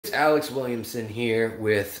it's Alex Williamson here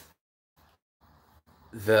with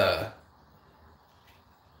the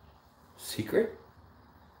Secret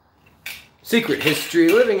History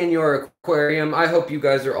Living in Your Aquarium. I hope you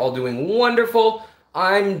guys are all doing wonderful.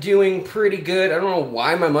 I'm doing pretty good. I don't know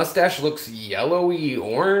why my mustache looks yellowy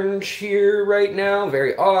orange here right now.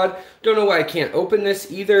 Very odd. Don't know why I can't open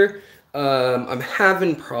this either. I'm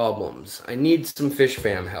having problems. I need some fish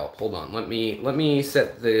fam help. Hold on. Let me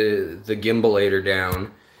set the gimbalator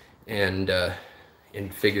down and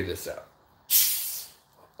figure this out.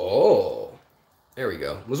 Oh, there we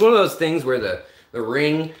go. It was one of those things where the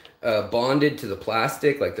ring bonded to the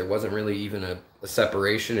plastic, like there wasn't really even a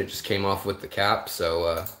separation. It just came off with the cap.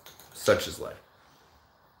 So such is life.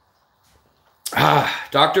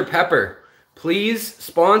 Dr. Pepper, please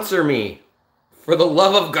sponsor me. For the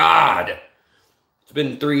love of God. It's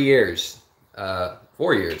been 3 years,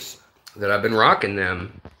 4 years that I've been rocking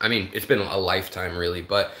them. I mean, it's been a lifetime really,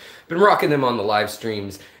 but I've been rocking them on the live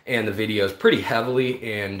streams and the videos pretty heavily.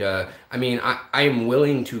 And I mean, I am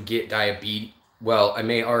willing to get diabetes. Well, I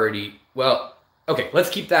may already, well, okay, let's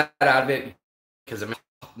keep that out of it because I'm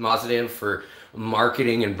positive for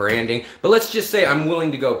marketing and branding. But let's just say I'm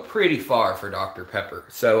willing to go pretty far for Dr. Pepper.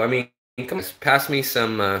 So, I mean, come on, pass me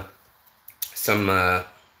some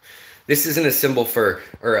this isn't a symbol for,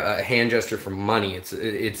 or a hand gesture for money.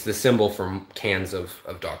 It's the symbol for cans of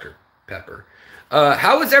Dr. Pepper.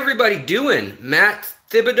 How is everybody doing? Matt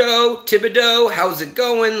Thibodeau, how's it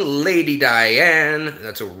going? Lady Diane,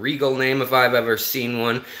 that's a regal name if I've ever seen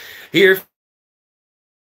one. Here,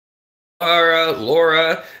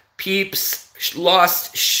 Laura, Peeps,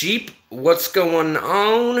 Lost Sheep, what's going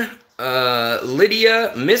on?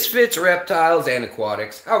 Lydia, Misfits, Reptiles, and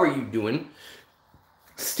Aquatics, how are you doing?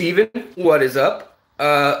 Steven, what is up?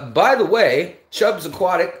 By the way, Chubz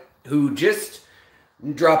Aquatic, who just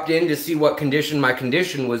dropped in to see what condition my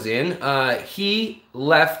condition was in, he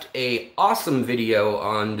left a awesome video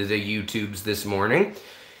on the YouTubes this morning.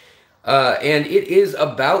 And it is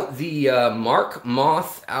about the Mark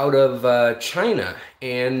Moth out of China.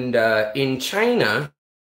 And in China,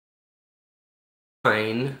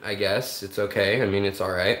 fine, I guess, it's okay. I mean, it's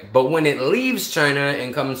all right. But when it leaves China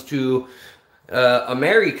and comes to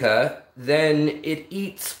America, then it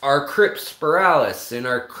eats our Crypspiralis and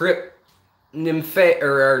our Nymphea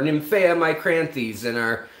micranthes and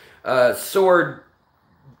our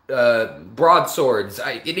broadswords.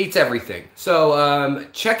 It eats everything. So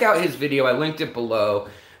check out his video. I linked it below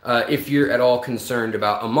if you're at all concerned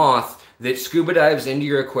about a moth that scuba dives into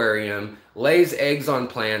your aquarium, lays eggs on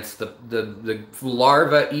plants, the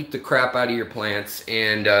larvae eat the crap out of your plants,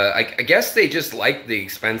 and I guess they just like the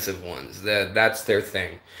expensive ones. That's their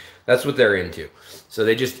thing. That's what they're into. So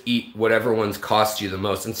they just eat whatever ones cost you the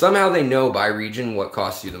most. And somehow they know by region what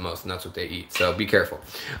costs you the most, and that's what they eat. So be careful.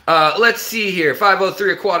 Let's see here.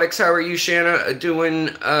 503 Aquatics, how are you, Shanna?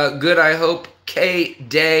 Doing good, I hope. K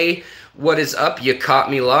Day, what is up? You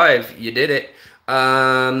caught me live. You did it.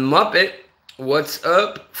 Muppet, what's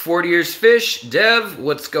up? 40 Years Fish, Dev,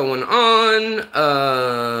 what's going on?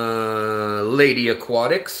 Lady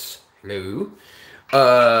Aquatics, hello.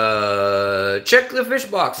 Check the fish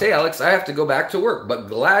box. Hey, Alex, I have to go back to work, but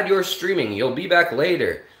glad you're streaming. You'll be back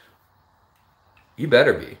later. You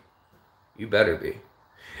better be. You better be.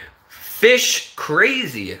 Fish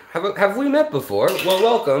Crazy. Have we met before? Well,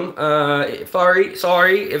 welcome.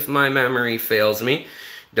 Sorry if my memory fails me.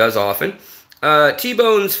 Does often.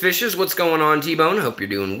 T-Bone's Fishes, what's going on, T-Bone? Hope you're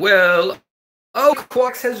doing well. Oh,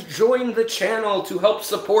 Quax has joined the channel to help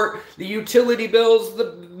support the utility bills,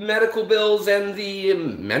 the medical bills, and the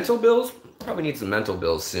mental bills. Probably needs some mental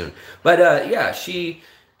bills soon. But yeah,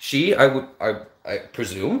 I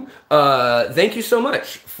presume. Thank you so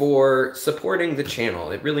much for supporting the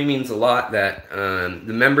channel. It really means a lot that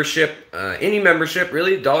the membership, any membership,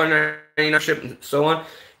 really, $1.99 membership and so on, you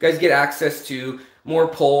guys get access to more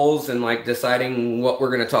polls and like deciding what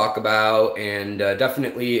we're going to talk about. And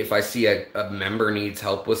definitely if I see a member needs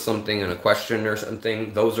help with something and a question or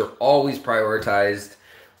something, those are always prioritized.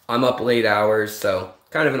 I'm up late hours, so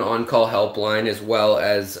kind of an on-call helpline, as well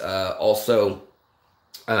as also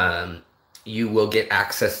you will get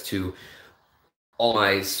access to all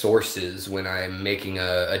my sources when I'm making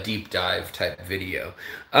a deep dive type video.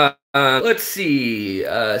 Let's see.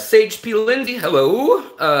 Sage P. Lindsay, hello.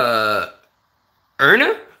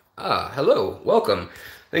 Erna? Hello. Welcome.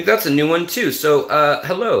 I think that's a new one too. So,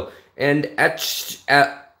 hello. And at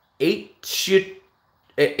H2O,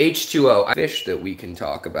 fish that we can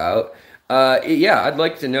talk about. Yeah, I'd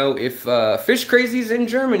like to know if Fish Crazy's in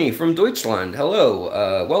Germany from Deutschland.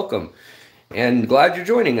 Hello. Welcome. And glad you're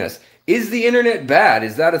joining us. Is the internet bad?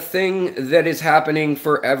 Is that a thing that is happening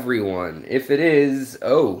for everyone? If it is,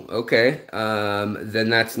 oh, okay, then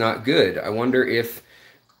that's not good. I wonder if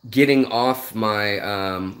getting off my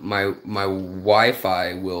my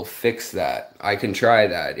Wi-Fi will fix that. I can try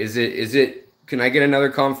that. Can I get another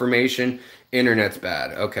confirmation? Internet's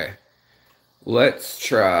bad. Okay. Let's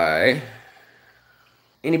try.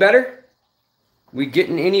 Any better? We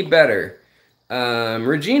getting any better?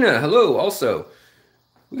 Regina, hello also.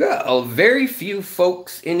 We got a very few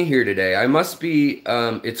folks in here today. I must be,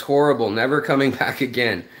 it's horrible, never coming back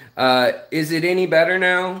again. Is it any better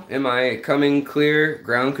now? Am I coming clear?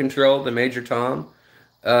 Ground control, the Major Tom?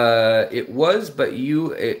 It was, but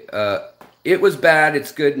it was bad.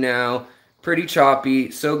 It's good now. Pretty choppy.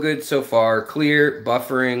 So good so far. Clear,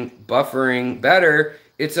 buffering, better.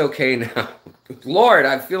 It's okay now. Lord,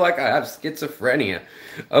 I feel like I have schizophrenia.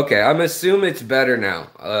 Okay, I'm assuming it's better now,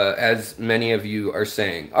 as many of you are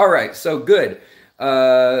saying. All right, so good.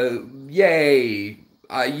 Yay.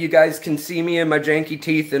 You guys can see me and my janky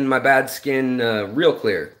teeth and my bad skin real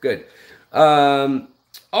clear. Good. All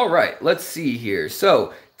right, let's see here.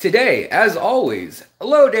 So today, as always,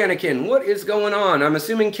 hello, Danikin. What is going on? I'm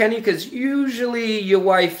assuming Kenny, because usually your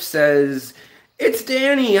wife says, it's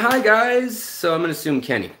Danny. Hi, guys. So I'm going to assume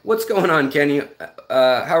Kenny. What's going on, Kenny?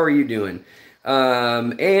 How are you doing?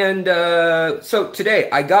 So today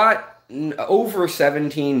I got over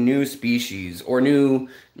 17 new species, or new,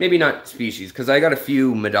 maybe not species, because I got a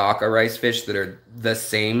few Medaka rice fish that are the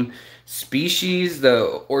same species,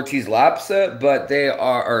 the Ortiz lapsa, but they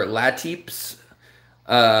are, or Latipes,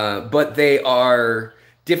 but they are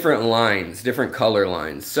different lines, different color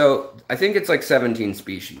lines. So I think it's like 17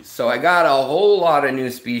 species. So I got a whole lot of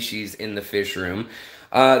new species in the fish room.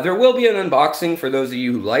 There will be an unboxing for those of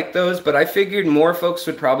you who like those, but I figured more folks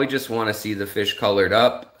would probably just want to see the fish colored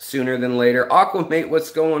up sooner than later. Aquamate,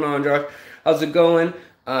 what's going on, Josh? How's it going?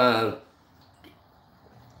 Hope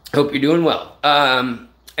you're doing well.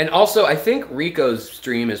 And also, I think Rico's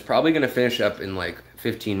stream is probably going to finish up in like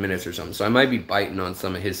 15 minutes or something, so I might be biting on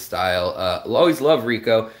some of his style. I'll always love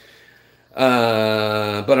Rico,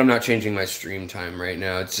 but I'm not changing my stream time right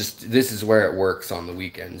now. It's just, this is where it works on the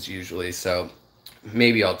weekends usually, so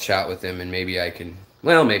maybe I'll chat with him and maybe I can,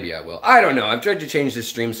 well, maybe I will. I don't know. I've tried to change the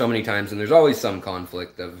stream so many times and there's always some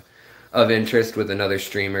conflict of interest with another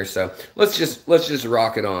streamer, so let's just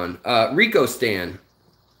rock it on. Rico Stan,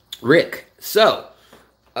 Rick. So,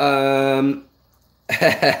 oh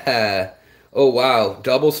wow,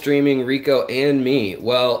 double streaming Rico and me.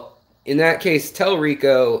 Well, in that case, tell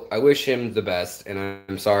Rico I wish him the best, and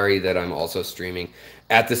I'm sorry that I'm also streaming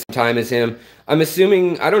at the same time as him. I'm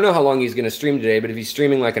assuming, I don't know how long he's going to stream today, but if he's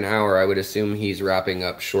streaming like an hour, I would assume he's wrapping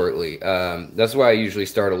up shortly. That's why I usually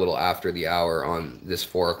start a little after the hour on this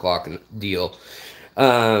 4 o'clock deal.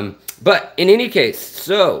 But in any case,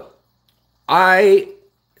 so I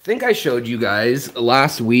think I showed you guys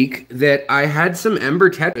last week that I had some Ember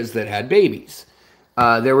Tetras that had babies.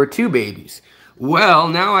 There were 2 babies. Well,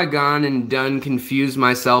 now I gone and done confused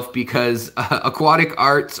myself because Aquatic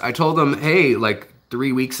Arts, I told them, hey, like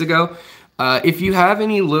 3 weeks ago, if you have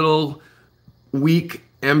any little weak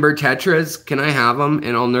Ember Tetras, can I have them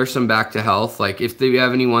and I'll nurse them back to health? Like if they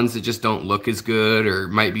have any ones that just don't look as good or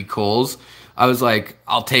might be culls, I was like,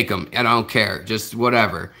 I'll take them and I don't care, just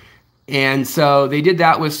whatever. And so they did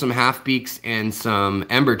that with some half beaks and some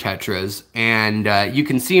Ember Tetras, and you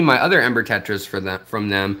can see my other Ember Tetras from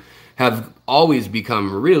them have always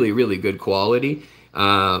become really, really good quality.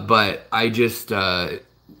 But I just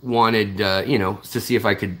wanted, you know, to see if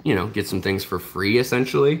I could, you know, get some things for free,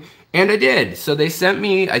 essentially. And I did. So they sent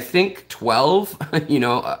me, I think, 12. You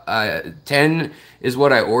know, 10 is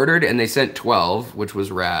what I ordered, and they sent 12, which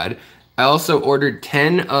was rad. I also ordered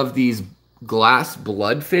 10 of these glass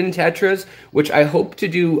bloodfin tetras, which I hope to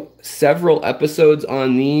do several episodes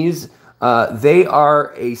on these. They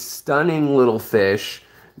are a stunning little fish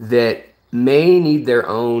that may need their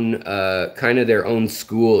own kind of their own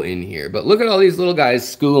school in here. But look at all these little guys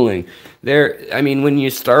schooling. I mean, when you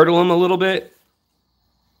startle them a little bit,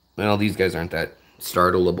 well, these guys aren't that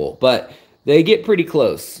startleable, but they get pretty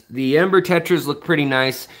close. The Ember Tetras look pretty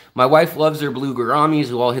nice. My wife loves her blue gouramis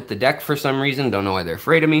who all hit the deck for some reason. Don't know why they're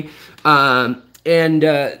afraid of me.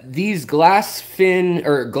 These glass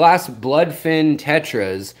bloodfin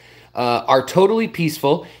tetras are totally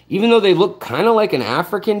peaceful. Even though they look kind of like an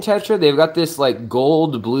African tetra, they've got this like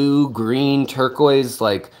gold, blue, green, turquoise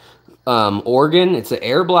like organ. It's an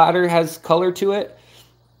air bladder, has color to it.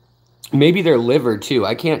 Maybe their liver too.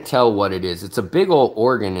 I can't tell what it is. It's a big old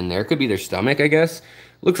organ in there. It could be their stomach, I guess.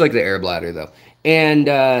 Looks like the air bladder though. And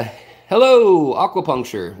hello,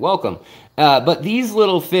 Aquapuncture. Welcome. But these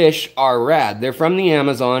little fish are rad. They're from the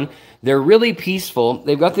Amazon. They're really peaceful.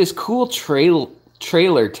 They've got this cool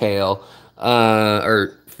trailer tail,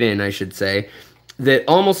 or fin, I should say, that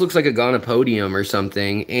almost looks like a gonopodium or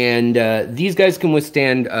something. And these guys can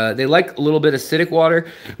withstand, they like a little bit acidic water,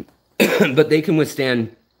 but they can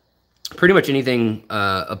withstand pretty much anything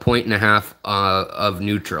 1.5 of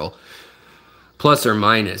neutral, plus or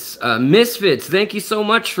minus. Misfits, thank you so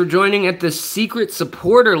much for joining at the secret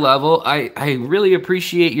supporter level. I really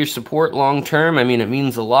appreciate your support long term. I mean, it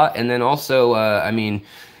means a lot. And then also, I mean,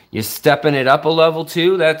 you stepping it up a level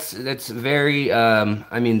too. That's very,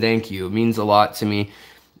 I mean, thank you. It means a lot to me.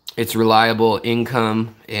 It's reliable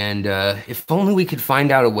income, and if only we could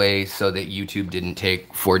find out a way so that YouTube didn't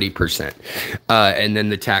take 40%, and then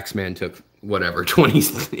the tax man took whatever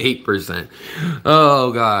 28%.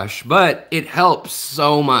 Oh gosh, but it helps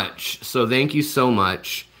so much. So thank you so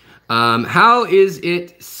much. How is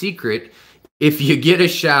it secret if you get a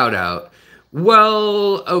shout out?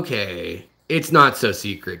 Well, okay. It's not so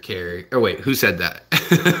secret, Carrie. Or wait, who said that?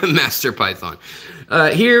 Master Python.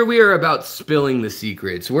 Here we are about spilling the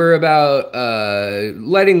secrets. We're about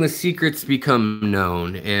letting the secrets become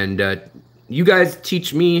known. And you guys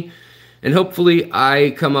teach me, and hopefully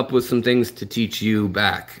I come up with some things to teach you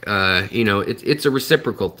back. You know, it's a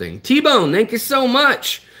reciprocal thing. T-Bone, thank you so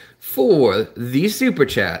much for the super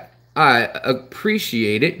chat. I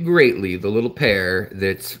appreciate it greatly. The little pair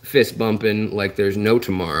that's fist bumping like there's no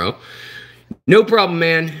tomorrow. No problem,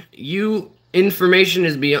 man. Your information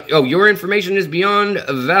is beyond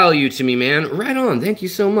value to me, man. Right on. Thank you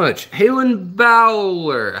so much. Halen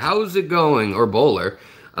Bowler, how's it going? Or Bowler.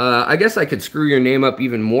 I guess I could screw your name up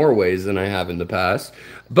even more ways than I have in the past.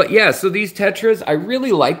 But yeah, so these tetras, I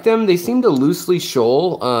really like them. They seem to loosely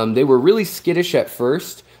shoal. They were really skittish at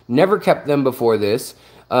first. Never kept them before this.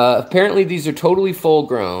 Apparently these are totally full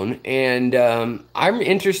grown, and I'm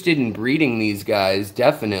interested in breeding these guys,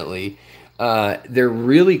 definitely. They're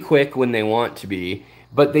really quick when they want to be,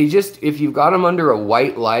 but they just, if you've got them under a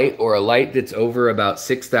white light or a light that's over about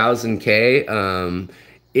 6,000 K,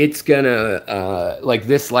 it's gonna, like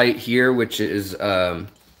this light here, which is,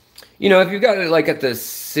 you know, if you've got it like at the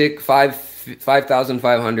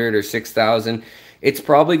 5,500 or 6,000, it's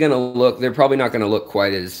probably gonna look, they're probably not gonna look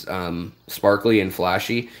quite as sparkly and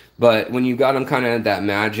flashy, but when you got them kind of at that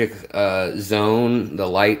magic zone, the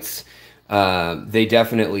lights, they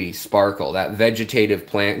definitely sparkle. That vegetative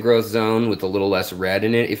plant growth zone with a little less red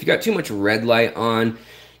in it. If you got too much red light on,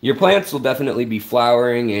 your plants will definitely be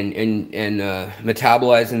flowering and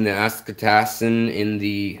metabolizing the ascotaxin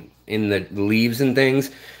in the leaves and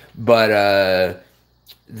things, but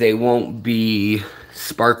they won't be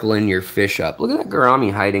sparkling your fish up. Look at that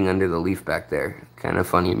gourami hiding under the leaf back there. Kind of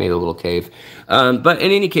funny. It made a little cave. But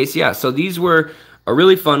in any case, yeah. So these were a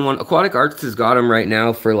really fun one. Aquatic Arts has got them right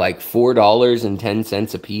now for like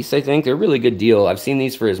 $4.10 a piece, I think. They're a really good deal. I've seen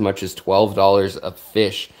these for as much as $12 a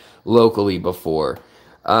fish locally before.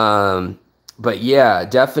 But yeah,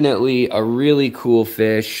 definitely a really cool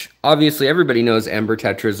fish. Obviously, everybody knows Ember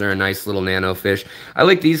Tetras are a nice little nano fish. I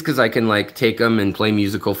like these because I can like take them and play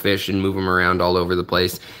musical fish and move them around all over the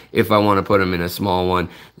place if I want to put them in a small one,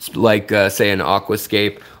 like say an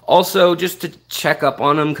Aquascape. Also, just to check up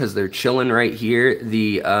on them because they're chilling right here.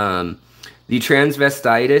 The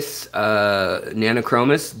Transvestitis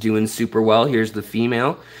Nanochromis doing super well. Here's the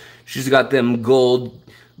female. She's got them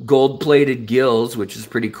gold-plated gills, which is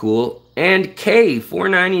pretty cool. And K,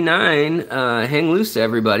 $4.99. Hang loose,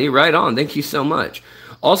 everybody. Right on. Thank you so much.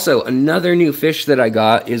 Also, another new fish that I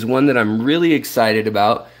got is one that I'm really excited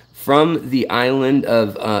about from the island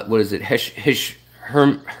of, what is it?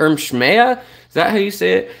 Hermshmea? Is that how you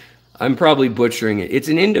say it? I'm probably butchering it. It's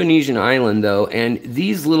an Indonesian island, though, and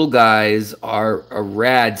these little guys are a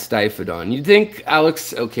rad Stiphodon. You'd think,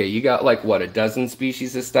 Alex, okay, you got like, what, a dozen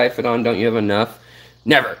species of Stiphodon? Don't you have enough?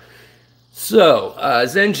 Never. So,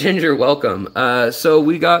 Zen Ginger, welcome. So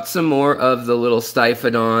we got some more of the little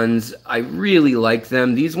Stiphodons. I really like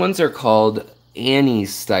them. These ones are called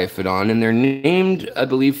Annie's Stiphodon, and they're named, I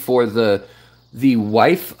believe, for the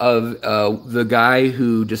wife of the guy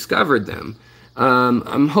who discovered them.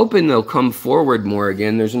 I'm hoping they'll come forward more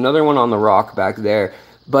again. There's another one on the rock back there.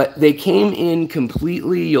 But they came in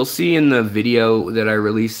completely, you'll see in the video that I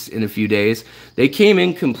release in a few days, they came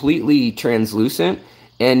in completely translucent.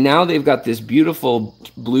 And now they've got this beautiful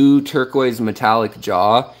blue turquoise metallic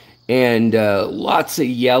jaw and lots of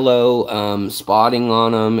yellow spotting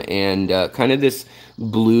on them and kind of this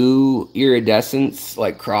blue iridescence,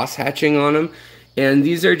 like cross-hatching on them. And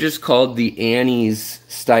these are just called the Annie's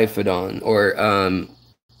Stiphodon, or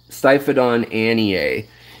Stiphodon Anniae.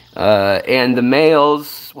 And the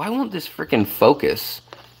males, why won't this freaking focus?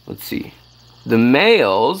 Let's see. The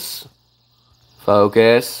males,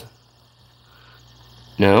 focus.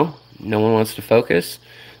 No, no one wants to focus.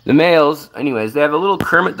 The males, anyways, they have a little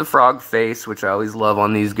Kermit the Frog face, which I always love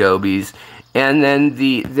on these gobies. And then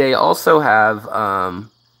they also have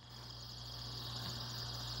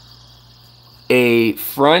a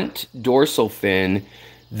front dorsal fin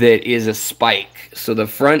that is a spike. So the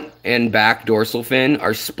front and back dorsal fin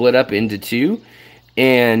are split up into two,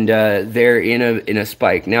 and they're in a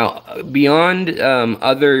spike. Now, beyond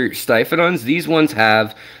other Stiphodons, these ones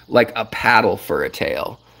have like a paddle for a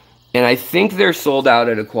tail. And I think they're sold out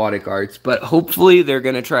at Aquatic Arts, but hopefully they're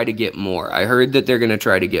going to try to get more. I heard that they're going to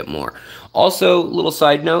try to get more. Also, little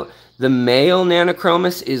side note, the male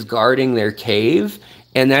Nanochromis is guarding their cave,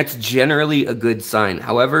 and that's generally a good sign.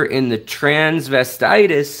 However, in the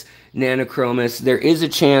transvestitis Nanochromis, there is a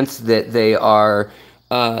chance that they are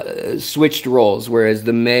switched roles, whereas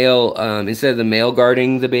the male, instead of the male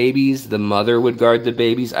guarding the babies, the mother would guard the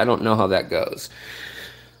babies. I don't know how that goes.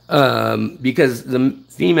 Because the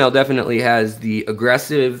female definitely has the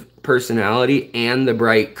aggressive personality and the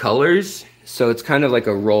bright colors. So it's kind of like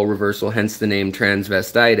a role reversal, hence the name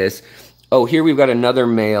transvestitis. Oh, here we've got another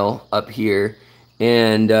male up here.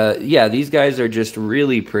 And yeah, these guys are just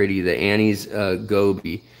really pretty, the Annie's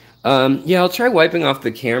Goby. Yeah, I'll try wiping off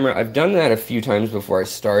the camera. I've done that a few times before I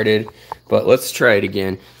started, but let's try it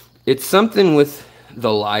again. It's something with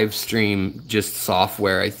the live stream, just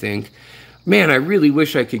software, I think. Man, I really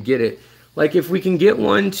wish I could get it. Like, if we can get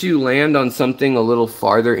one to land on something a little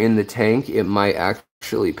farther in the tank, it might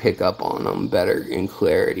actually pick up on them better in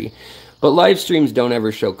clarity. But live streams don't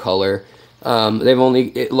ever show color.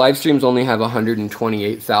 Live streams only have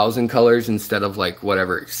 128,000 colors instead of like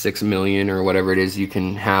whatever 6 million or whatever it is you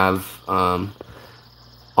can have on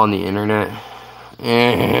the internet.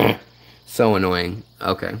 So annoying.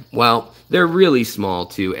 Okay, well, they're really small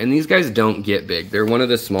too, and these guys don't get big. They're one of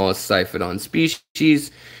the smallest Stiphodon species,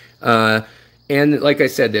 and like I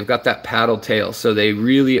said, they've got that paddle tail, so they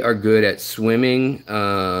really are good at swimming.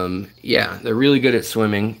 Yeah, they're really good at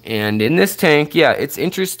swimming. And in this tank, yeah, it's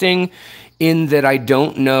interesting in that I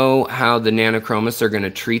don't know how the Nanochromis are going to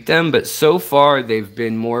treat them, but so far they've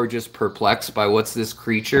been more just perplexed by what's this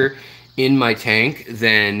creature in my tank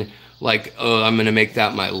than like, oh, I'm going to make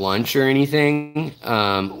that my lunch or anything.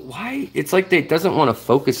 Why? It's like it doesn't want to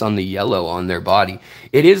focus on the yellow on their body.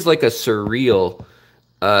 It is like a surreal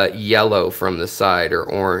yellow from the side, or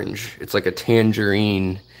orange. It's like a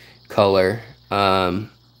tangerine color. And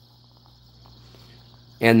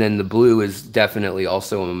then the blue is definitely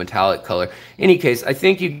also a metallic color. In any case, I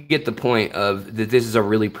think you get the point of that this is a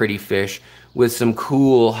really pretty fish with some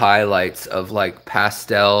cool highlights of like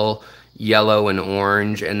pastel yellow and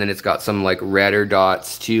orange, and then it's got some like redder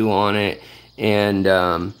dots too on it, and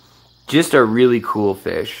just a really cool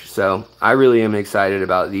fish. So I really am excited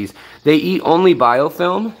about these. They eat only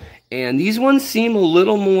biofilm, and these ones seem a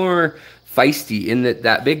little more feisty in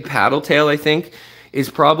that big paddle tail, I think, is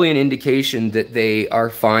probably an indication that they are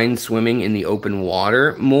fine swimming in the open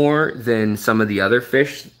water more than some of the other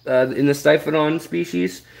fish in the Stiphodon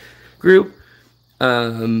species group.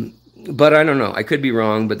 But I don't know. I could be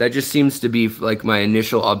wrong, but that just seems to be like my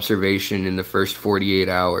initial observation in the first 48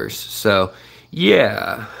 hours. So,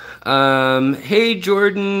 yeah. Hey,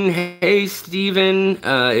 Jordan. Hey, Steven.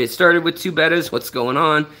 It started with 2 betas. What's going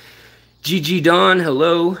on? GG Don,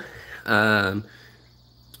 hello.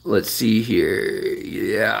 Let's see here.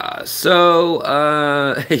 Yeah. So,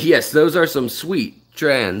 yes, those are some sweet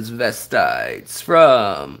transvestites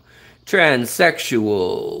from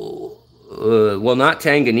Transsexual. Well, not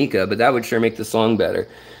Tanganyika, but that would sure make the song better.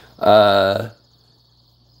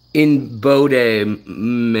 In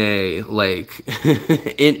Bodeme Lake.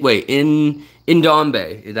 in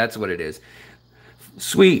Dombe. That's what it is.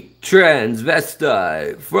 Sweet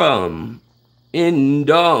transvestite from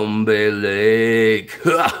Indombe Lake.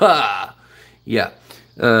 Yeah.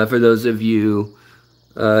 For those of you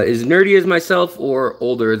as nerdy as myself or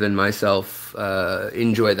older than myself,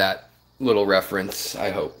 enjoy that little reference,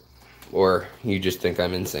 I hope. Or you just think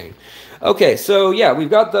I'm insane. Okay, so yeah, we've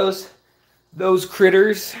got those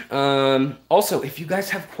critters. Also, if you guys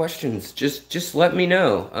have questions, just let me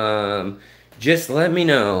know. Just let me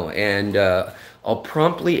know, and I'll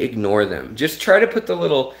promptly ignore them. Just try to put the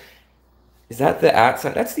little... Is that the @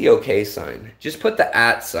 sign? That's the OK sign. Just put the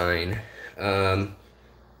 @ sign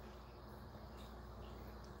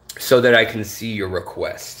so that I can see your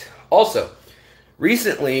request. Also,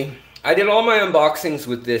 recently, I did all my unboxings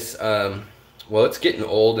with this, well, it's getting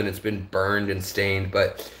old and it's been burned and stained,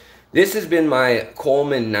 but this has been my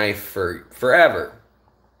Coleman knife for forever.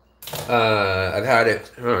 I've had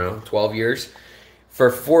it, I don't know, 12 years. For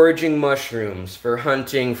foraging mushrooms, for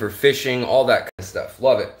hunting, for fishing, all that kind of stuff.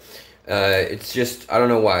 Love it. It's just, I don't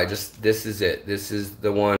know why, just, this is it. This is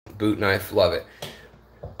the one, boot knife, love it.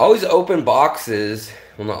 Always open boxes,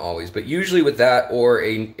 well, not always, but usually with that or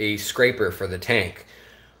a scraper for the tank.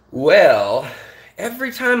 Well,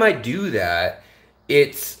 every time I do that,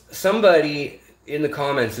 it's somebody in the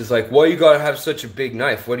comments is like, why you gotta have such a big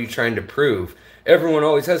knife? What are you trying to prove? Everyone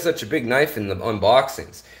always has such a big knife in the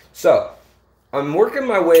unboxings. So, I'm working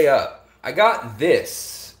my way up. I got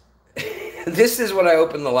this. This is what I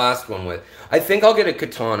opened the last one with. I think I'll get a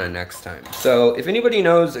katana next time. So if anybody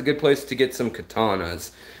knows a good place to get some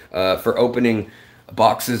katanas for opening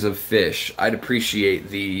boxes of fish, I'd appreciate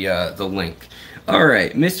the link. All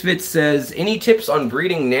right, Misfit says, any tips on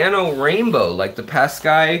breeding nano rainbow like the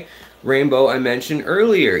Paskai rainbow I mentioned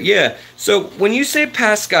earlier? Yeah, so when you say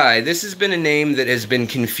Paskai, this has been a name that has been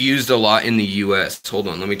confused a lot in the US. Hold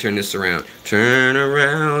on, let me turn this around. Turn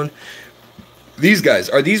around. These guys,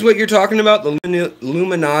 are these what you're talking about? The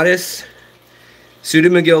Luminatus?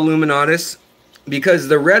 Pseudomygil luminatus? Because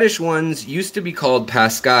the reddish ones used to be called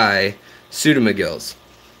Paskai pseudomygils.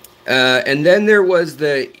 And then there was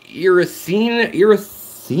the Erythena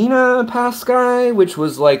Paskai, which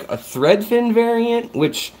was like a threadfin variant,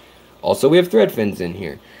 which also we have threadfins in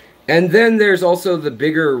here. And then there's also the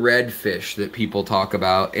bigger redfish that people talk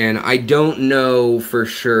about, and I don't know for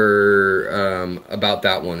sure about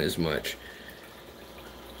that one as much.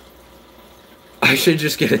 I should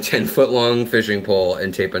just get a 10-foot long fishing pole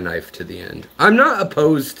and tape a knife to the end. I'm not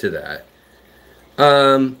opposed to that.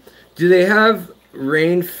 Do they have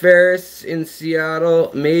rainforests in Seattle?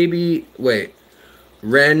 Maybe. Wait.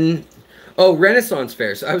 Oh, Renaissance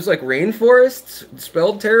Fair. So I was like, rainforests?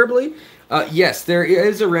 Spelled terribly? Yes, there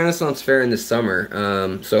is a Renaissance Fair in the summer.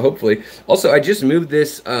 So hopefully. Also, I just moved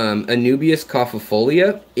this Anubias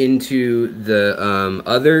cophifolia into the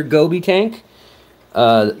other goby tank.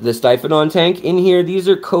 The Stiphodon tank. In here, these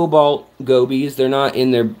are cobalt gobies. They're not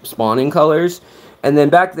in their spawning colors. And then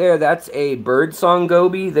back there, that's a birdsong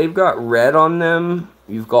goby. They've got red on them.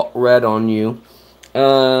 You've got red on you.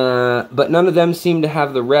 But none of them seem to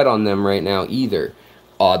have the red on them right now either,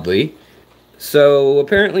 oddly. So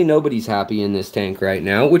apparently nobody's happy in this tank right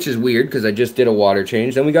now, which is weird because I just did a water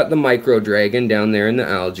change. Then we got the micro dragon down there in the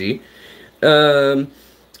algae.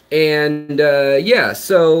 Yeah,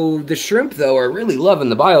 so the shrimp though are really loving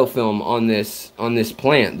the biofilm on this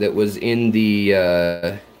plant that was in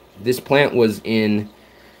the this plant was in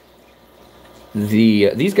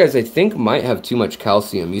these guys I think might have too much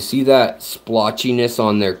calcium. You see that splotchiness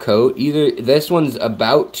on their coat? Either this one's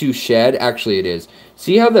about to shed, actually it is.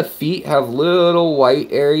 See how the feet have little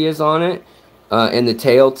white areas on it and the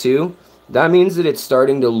tail too? That means that it's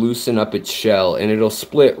starting to loosen up its shell, and it'll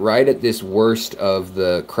split right at this worst of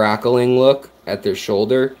the crackling look at their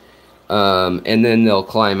shoulder, and then they'll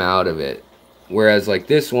climb out of it. Whereas like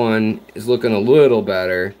this one is looking a little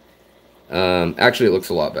better. Actually, it looks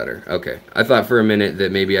a lot better. Okay, I thought for a minute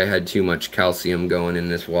that maybe I had too much calcium going in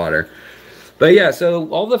this water. But yeah, so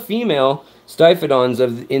all the female Stiphodons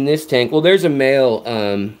in this tank, well, there's a male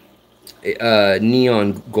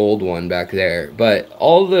neon gold one back there, but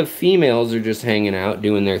all the females are just hanging out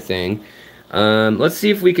doing their thing. Let's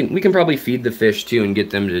see if we can probably feed the fish too and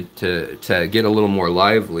get them to get a little more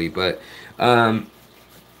lively. But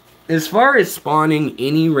as far as spawning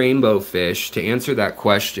any rainbow fish, to answer that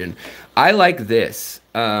question, I like this.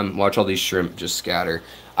 Watch all these shrimp just scatter.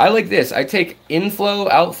 I like this. I take inflow,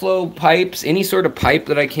 outflow pipes, any sort of pipe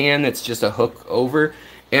that I can that's just a hook over,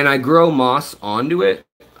 and I grow moss onto it.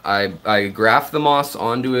 I graft the moss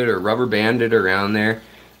onto it or rubber band it around there,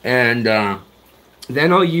 and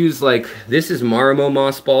then I'll use, like, this is Marimo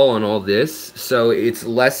moss ball on all this, so it's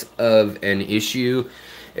less of an issue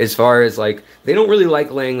as far as, like, they don't really like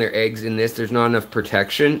laying their eggs in this. There's not enough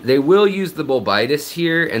protection. They will use the bulbitis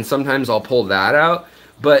here, and sometimes I'll pull that out,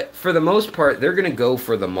 but for the most part, they're going to go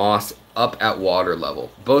for the moss up at water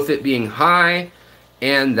level, both it being high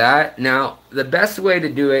and that. Now, the best way to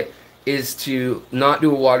do it is to not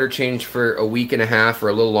do a water change for a week and a half or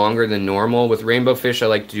a little longer than normal. With rainbow fish, I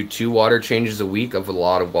like to do 2 water changes a week of a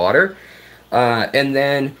lot of water. And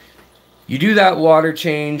then you do that water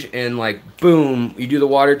change and, like, boom, you do the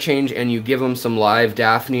water change and you give them some live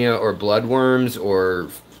Daphnia or bloodworms or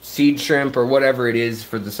seed shrimp or whatever it is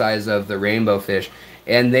for the size of the rainbow fish,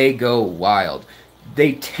 and they go wild.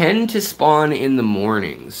 They tend to spawn in the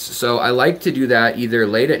mornings, so I like to do that either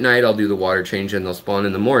late at night. I'll do the water change and they'll spawn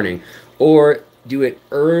in the morning, or do it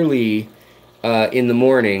early in the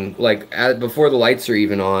morning, like before the lights are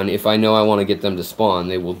even on. If I know I want to get them to spawn,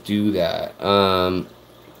 they will do that.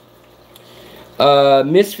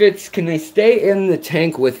 Misfits, can they stay in the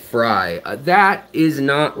tank with fry? That is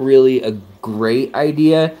not really a great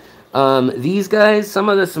idea. These guys, some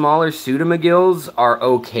of the smaller pseudomagills are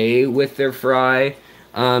okay with their fry.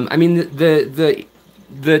 I mean, the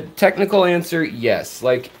technical answer, yes.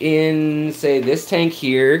 Like in, say, this tank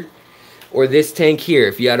here, or this tank here,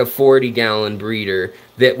 if you had a 40-gallon breeder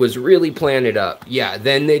that was really planted up, yeah,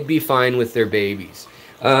 then they'd be fine with their babies.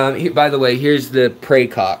 By the way, here's the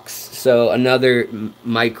praecox. So another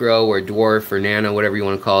micro or dwarf or nano, whatever you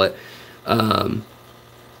want to call it,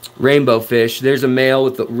 rainbow fish. There's a male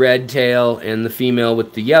with the red tail and the female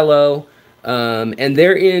with the yellow. And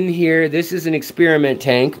they're in here. This is an experiment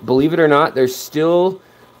tank. Believe it or not, there's still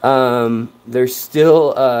what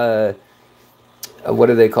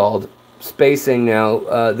are they called? Spacing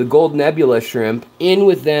now. The gold nebula shrimp in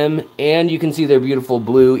with them, and you can see their beautiful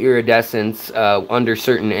blue iridescence under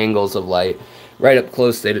certain angles of light. Right up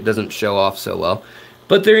close that it doesn't show off so well.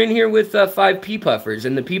 But they're in here with 5 pea puffers,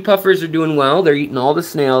 and the pea puffers are doing well. They're eating all the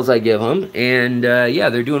snails I give them, and yeah,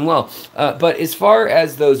 they're doing well. But as far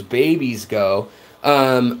as those babies go,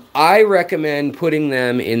 I recommend putting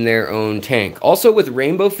them in their own tank. Also with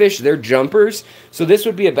rainbow fish, they're jumpers, so this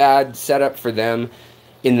would be a bad setup for them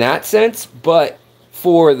in that sense. But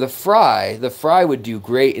for the fry would do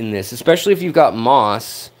great in this, especially if you've got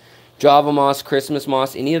moss, Java moss, Christmas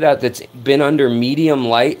moss, any of that that's been under medium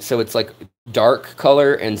light, so it's like dark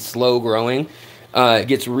color and slow growing. It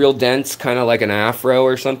gets real dense, kind of like an afro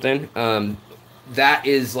or something. That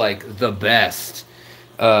is like the best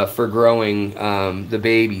for growing the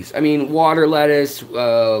babies. I mean, water lettuce,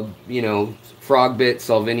 you know, frog bit,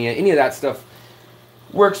 salvinia, any of that stuff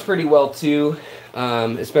works pretty well too.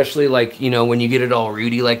 Especially like, you know, when you get it all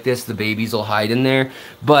rooty like this, the babies will hide in there.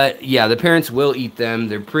 But yeah, the parents will eat them.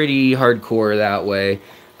 They're pretty hardcore that way.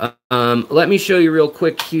 Let me show you real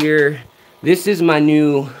quick here. This is my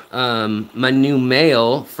new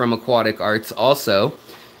male from Aquatic Arts also.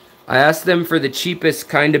 I asked them for the cheapest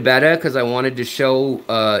kind of betta because I wanted to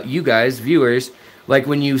show you guys, viewers, like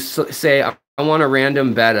when you say, I want a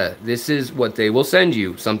random betta, this is what they will send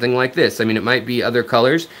you, something like this. I mean, it might be other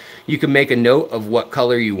colors. You can make a note of what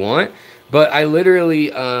color you want, but I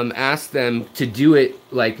literally asked them to do it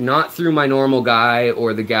like not through my normal guy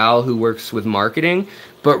or the gal who works with marketing,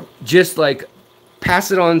 but just like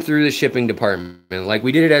pass it on through the shipping department. Like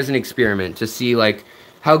we did it as an experiment to see like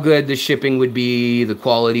how good the shipping would be, the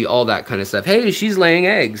quality, all that kind of stuff. Hey, she's laying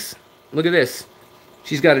eggs. Look at this.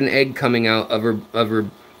 She's got an egg coming out of her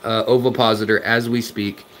ovipositor as we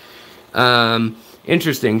speak.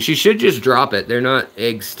 Interesting. She should just drop it. They're not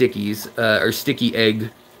egg stickies or sticky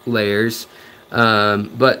egg layers.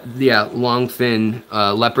 But yeah, long fin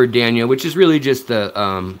leopard Daniel, which is really just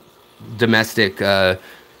the domestic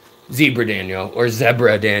zebra Daniel or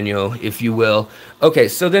zebra Daniel, if you will. Okay,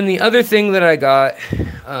 so then the other thing that I got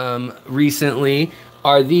recently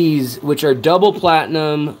are these, which are double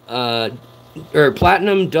platinum or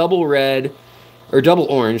platinum double red or double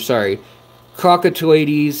orange, sorry,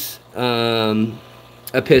 Crocotoides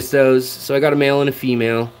apistos. So I got a male and a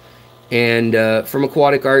female, and from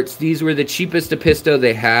Aquatic Arts, these were the cheapest apisto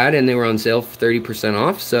they had, and they were on sale for 30%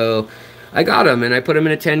 off. So I got them, and I put them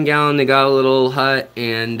in a 10-gallon. They got a little hut,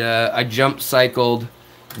 and I jump cycled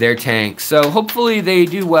their tank. So hopefully they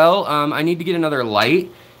do well. I need to get another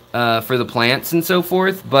light for the plants and so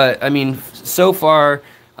forth, but I mean, so far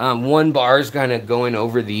one bar is kind of going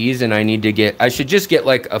over these, and I should just get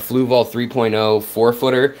like a Fluval 3.0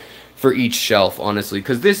 4-footer for each shelf, honestly,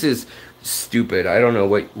 because this is stupid. I don't know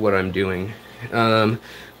what I'm doing.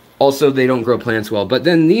 Also, they don't grow plants well. But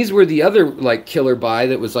then these were the other like killer buy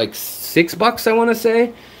that was like $6, I want to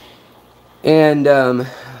say, and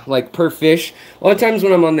like per fish. A lot of times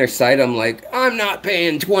when I'm on their site, I'm like, I'm not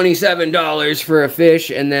paying $27 for a fish,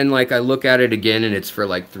 and then like I look at it again and it's for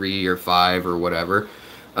like $3 or $5 or whatever.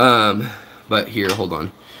 But here, hold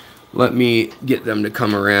on. Let me get them to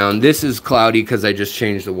come around. This is cloudy because I just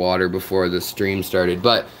changed the water before the stream started.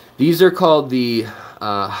 But these are called the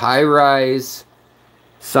high-rise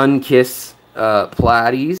sun-kiss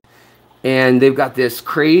platies. And they've got this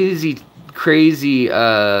crazy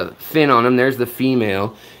fin on them. There's the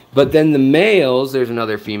female. But then the males, there's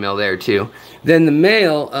another female there too. Then the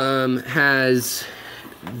male has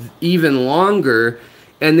even longer,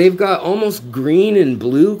 and they've got almost green and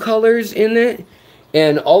blue colors in it,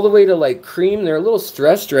 and all the way to like cream. They're a little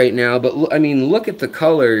stressed right now, but I mean, look at the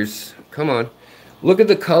colors. Come on, look at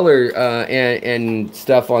the color and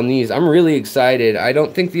stuff on these. I'm really excited. I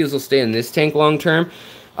don't think these will stay in this tank long term.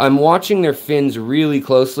 I'm watching their fins really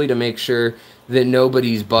closely to make sure that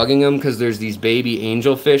nobody's bugging them, because there's these baby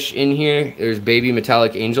angelfish in here. There's baby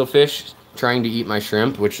metallic angelfish trying to eat my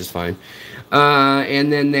shrimp, which is fine.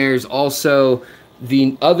 And then there's also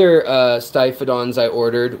the other Stiphodons I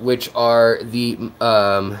ordered, which are these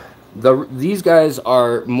guys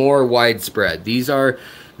are more widespread. These are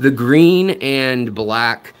the green and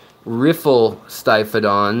black riffle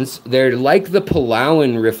Stiphodons. They're like the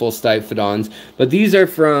Palauan riffle Stiphodons, but these are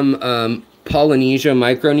from Polynesia,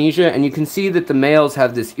 Micronesia, and you can see that the males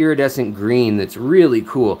have this iridescent green that's really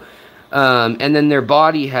cool. And then their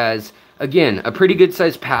body has, again, a pretty good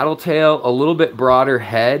sized paddle tail, a little bit broader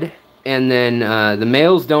head, and then the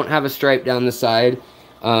males don't have a stripe down the side.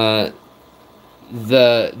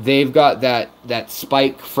 They've got that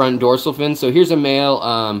spike front dorsal fin. So here's a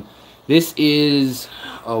male. This is,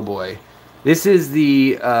 oh boy, this is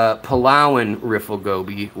the Palauan riffle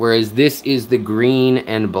goby, whereas this is the green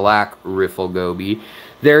and black riffle goby.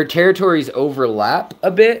 Their territories overlap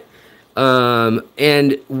a bit,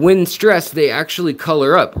 and when stressed, they actually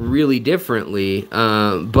color up really differently,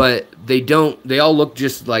 but they all look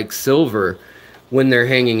just like silver when they're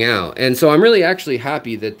hanging out. And so I'm really actually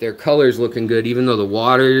happy that their color's looking good, even though the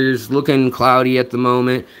water's looking cloudy at the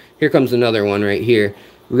moment. Here comes another one right here.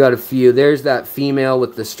 We got a few. There's that female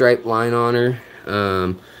with the striped line on her,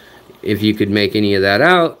 if you could make any of that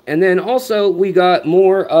out. And then also we got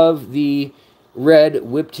more of the red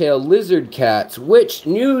whiptail lizard cats, which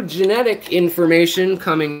new genetic information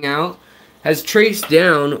coming out has traced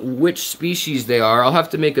down which species they are. I'll have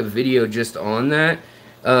to make a video just on that.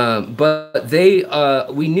 But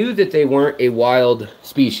we knew that they weren't a wild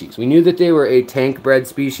species. We knew that they were a tank-bred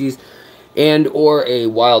species and or a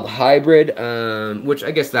wild hybrid, which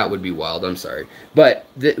I guess that would be wild, I'm sorry. But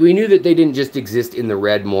we knew that they didn't just exist in the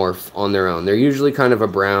red morph on their own. They're usually kind of a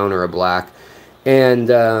brown or a black. And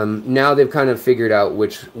now they've kind of figured out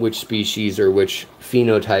which species or which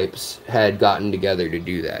phenotypes had gotten together to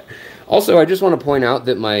do that. Also, I just want to point out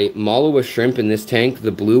that my Malawa shrimp in this tank,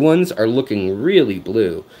 the blue ones, are looking really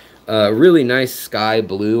blue. Really nice sky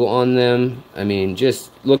blue on them. I mean,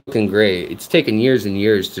 just looking great. It's taken years and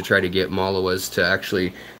years to try to get Malawas to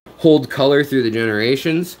actually hold color through the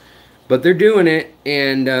generations. But they're doing it,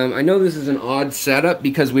 and I know this is an odd setup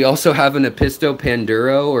because we also have an Episto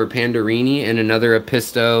Panduro or Pandarini and another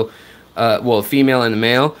Episto, well, a female and a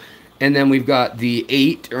male. And then we've got the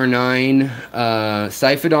 8 or 9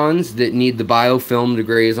 Siphodons that need the biofilm to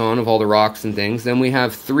graze on of all the rocks and things. Then we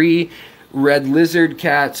have 3 red lizard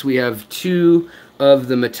cats. We have 2 of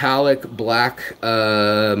the metallic black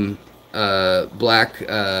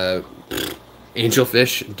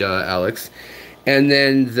angelfish, duh, Alex. And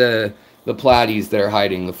then the platies that are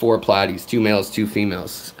hiding, the 4 platies, 2 males, 2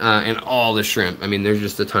 females, and all the shrimp. I mean, there's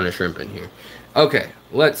just a ton of shrimp in here. Okay,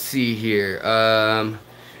 let's see here.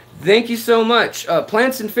 Thank you so much.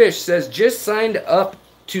 Plants and Fish says, just signed up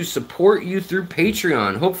to support you through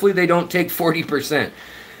Patreon. Hopefully they don't take 40%.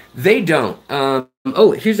 They don't.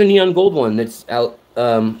 Oh, here's a neon gold one that's out,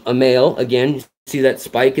 a male. Again, you see that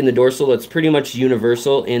spike in the dorsal? That's pretty much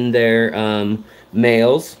universal in their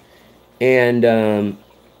males. And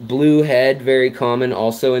blue head, very common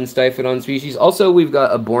also in Stiphodon species. Also, we've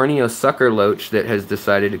got a Borneo sucker loach that has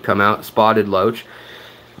decided to come out, spotted loach.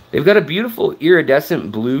 They've got a beautiful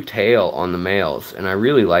iridescent blue tail on the males, and I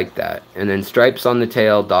really like that. And then stripes on the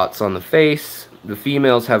tail, dots on the face. The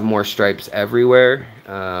females have more stripes everywhere.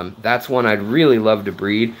 That's one I'd really love to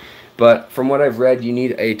breed. But from what I've read, you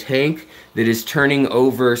need a tank that is turning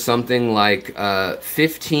over something like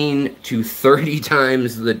 15 to 30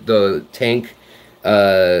 times the tank,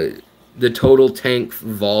 the total tank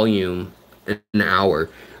volume an hour.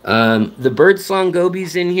 The birdsong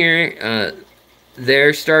gobies in here,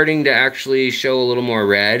 they're starting to actually show a little more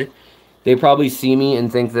red. They probably see me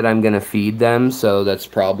and think that I'm going to feed them, so that's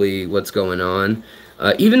probably what's going on.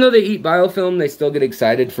 Even though they eat biofilm, they still get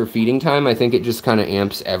excited for feeding time. I think it just kind of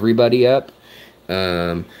amps everybody up.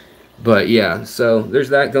 But yeah, so there's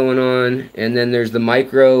that going on. And then there's the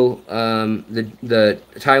micro, the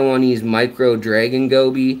Taiwanese micro dragon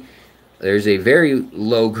goby. There's a very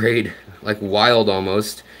low grade, like wild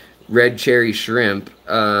almost, red cherry shrimp.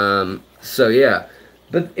 So yeah,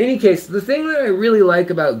 but in any case, the thing that I really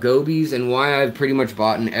like about gobies and why I've pretty much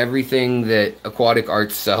bought in everything that Aquatic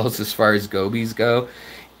Arts sells as far as gobies go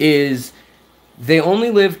is they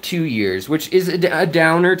only live 2 years, which is a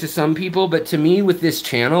downer to some people, but to me with this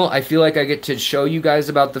channel, I feel like I get to show you guys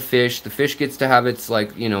about the fish. The fish gets to have its,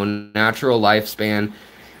 like, you know, natural lifespan.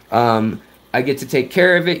 I get to take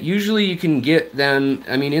care of it. Usually you can get them,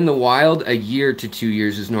 I mean, in the wild, 1 year to 2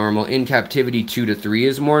 years is normal. In captivity, 2 to 3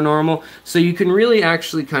 is more normal. So you can really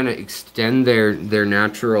actually kind of extend their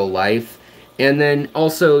natural life. And then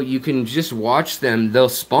also you can just watch them. They'll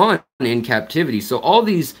spawn in captivity. So all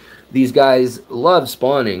these these guys love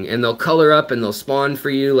spawning, and they'll color up and they'll spawn for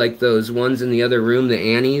you, like those ones in the other room, the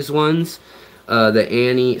Annie's ones, the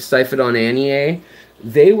Annie, Siphodon Annie.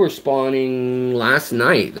 They were spawning last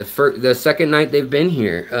night. The second night they've been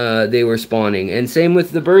here, they were spawning. And same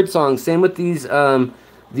with the birdsong. Same with these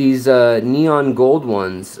neon gold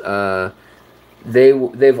ones.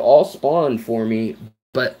 They've all spawned for me,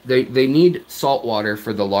 but they need salt water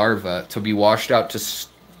for the larva to be washed out to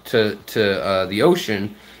the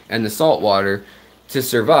ocean and the salt water to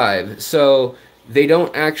survive. So they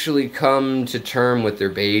don't actually come to term with their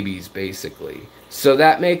babies, basically. So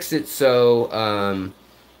that makes it so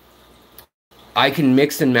I can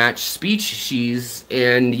mix and match species,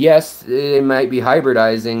 and yes, they might be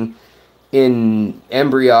hybridizing in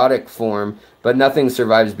embryonic form, but nothing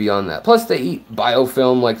survives beyond that. Plus, they eat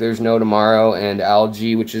biofilm like there's no tomorrow, and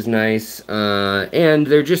algae, which is nice, and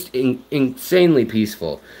they're just insanely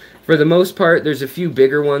peaceful. For the most part, there's a few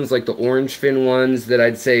bigger ones, like the orange fin ones, that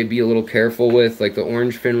I'd say be a little careful with, like the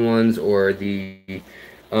orange fin ones, or the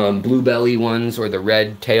blue belly ones, or the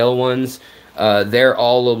red tail ones. They're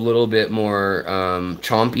all a little bit more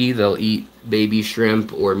chompy. They'll eat baby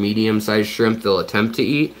shrimp or medium-sized shrimp they'll attempt to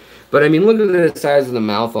eat. But I mean, look at the size of the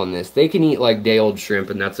mouth on this. They can eat like day-old shrimp,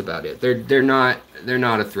 and that's about it. They're not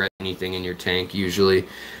a threat to anything in your tank usually.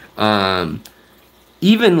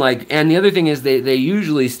 Even like, and the other thing is they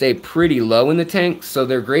usually stay pretty low in the tank, so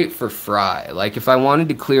they're great for fry. Like if I wanted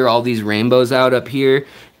to clear all these rainbows out up here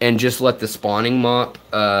and just let the spawning mop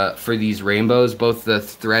for these rainbows, both the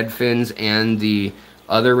thread fins and the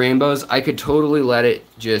other rainbows, I could totally let it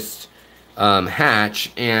just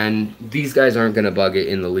hatch, and these guys aren't going to bug it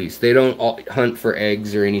in the least. They don't hunt for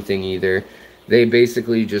eggs or anything either. They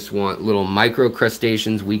basically just want little micro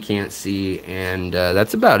crustaceans we can't see, and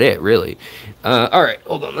that's about it, really. All right,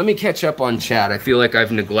 hold on. Let me catch up on chat. I feel like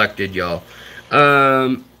I've neglected y'all.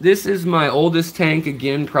 This is my oldest tank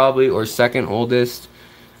again, probably, or second oldest.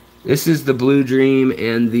 This is the Blue Dream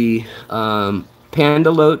and the Panda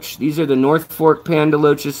Loach. These are the North Fork Panda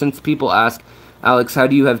Loaches, since people ask, Alex, how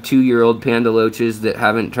do you have 2-year-old Panda Loaches that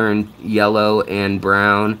haven't turned yellow and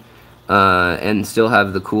brown and still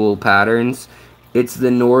have the cool patterns? It's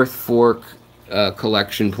the North Fork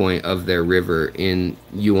collection point of their river in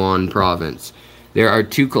Yunnan province. There are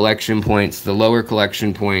 2 collection points. The lower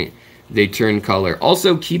collection point, they turn color.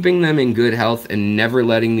 Also, keeping them in good health and never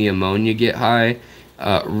letting the ammonia get high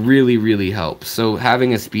really, really helps. So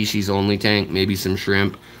having a species-only tank, maybe some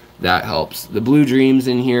shrimp, that helps. The Blue Dreams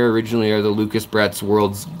in here originally are the Lucas Brett's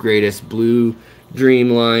World's Greatest Blue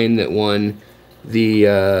Dream line that won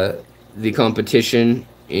the competition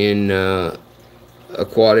in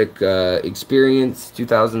Aquatic Experience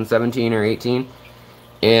 2017 or 18.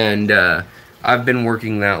 And I've been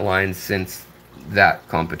working that line since that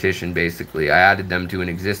competition, basically. I added them to an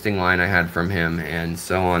existing line I had from him and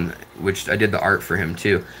so on, which I did the art for him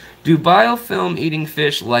too. Do biofilm eating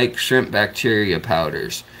fish like shrimp bacteria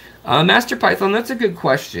powders? Master Python, that's a good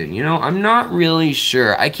question. You know, I'm not really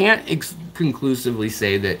sure. I can't conclusively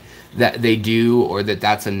say that they do, or that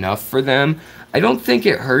that's enough for them. I don't think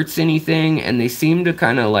it hurts anything, and they seem to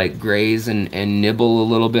kind of like graze and nibble a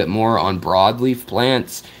little bit more on broadleaf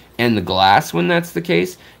plants and the glass when that's the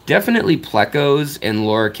case. Definitely plecos and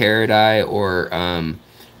Loricaridae, or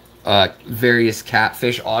various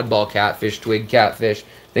catfish, oddball catfish, twig catfish,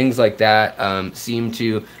 things like that seem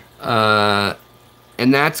to...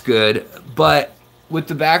 and that's good, but with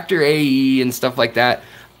the Bacter AE and stuff like that,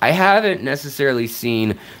 I haven't necessarily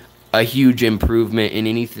seen a huge improvement in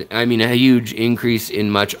anything. I mean, a huge increase in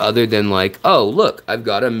much other than like, oh, look, I've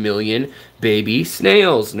got 1 million baby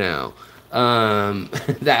snails now.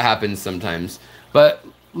 That happens sometimes. But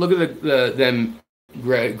look at them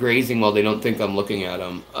grazing while they don't think I'm looking at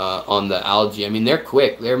them on the algae. I mean, they're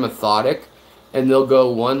quick, they're methodic, and they'll go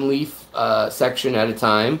 1 leaf section at a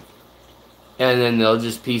time. And then they'll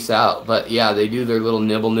just peace out. But yeah, they do their little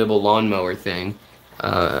nibble lawnmower thing,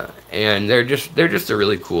 and they're just a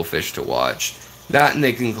really cool fish to watch. That, and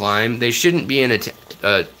they can climb. They shouldn't be in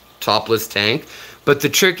a topless tank, but the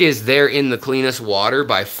trick is they're in the cleanest water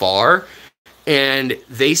by far, and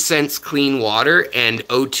they sense clean water and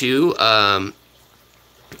O2,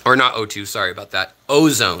 or not O2. Sorry about that.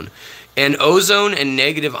 Ozone, and ozone and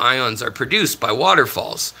negative ions are produced by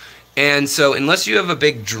waterfalls. And so unless you have a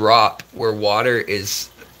big drop where water is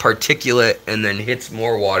particulate and then hits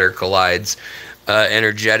more water, collides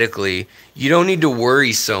energetically, you don't need to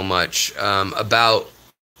worry so much about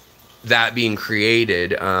that being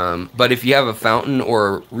created. But if you have a fountain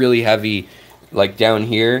or really heavy, like down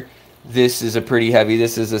here, this is a pretty heavy,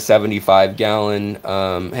 this is a 75-gallon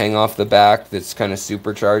hang off the back that's kind of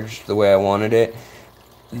supercharged the way I wanted it.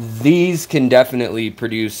 these can definitely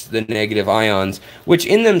produce the negative ions, which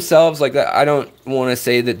in themselves, like, I don't want to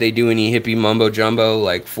say that they do any hippie mumbo jumbo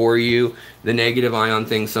like for you. The negative ion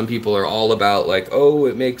thing, some people are all about, like, oh,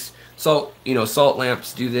 it makes salt, you know, salt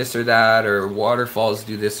lamps do this or that, or waterfalls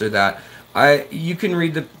do this or that. You can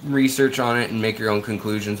read the research on it and make your own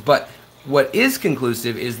conclusions, but what is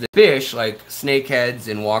conclusive is that fish like snakeheads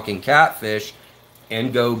and walking catfish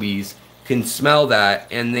and gobies can smell that,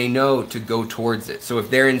 and they know to go towards it. So if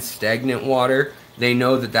they're in stagnant water, they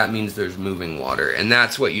know that that means there's moving water, and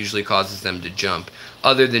that's what usually causes them to jump,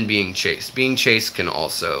 other than being chased. Being chased can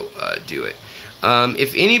also do it.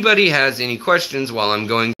 If anybody has any questions while I'm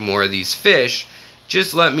going through more of these fish,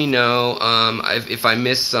 just let me know. If I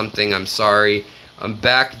missed something, I'm sorry. I'm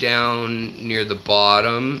back down near the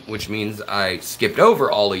bottom, which means I skipped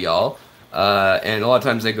over all of y'all. And a lot of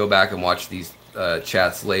times I go back and watch these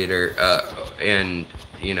chats later and,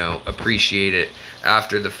 you know, appreciate it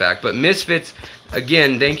after the fact. But Misfits,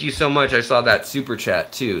 again, thank you so much. I saw that super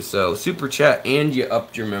chat too. So super chat, and you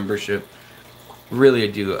upped your membership. Really,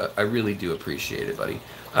 I really do appreciate it, buddy.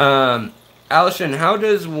 Alison, how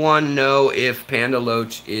does one know if Panda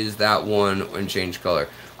Loach is that one and change color?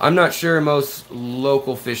 I'm not sure most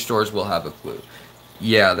local fish stores will have a clue.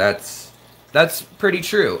 Yeah, that's pretty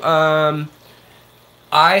true.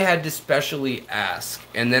 I had to specially ask,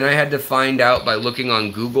 and then I had to find out by looking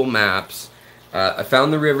on Google Maps. I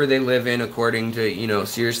found the river they live in according to, you know,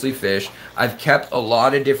 Seriously Fish. I've kept a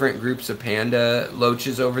lot of different groups of panda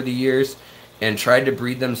loaches over the years and tried to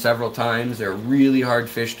breed them several times. They're really hard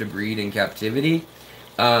fish to breed in captivity.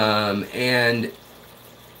 And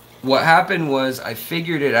what happened was I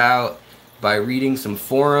figured it out by reading some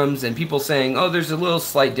forums and people saying, oh, there's a little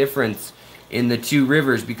slight difference in the two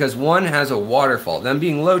rivers because one has a waterfall. Them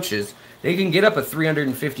being loaches, they can get up a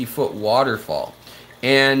 350-foot waterfall.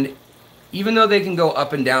 And even though they can go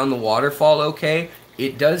up and down the waterfall okay,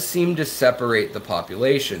 it does seem to separate the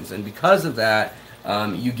populations. And because of that,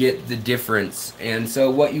 you get the difference. And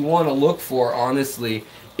so what you want to look for, honestly,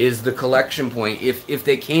 is the collection point. If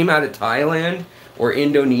they came out of Thailand or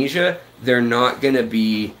Indonesia, they're not going to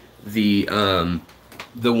be the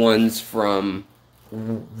ones from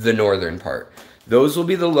the northern part. Those will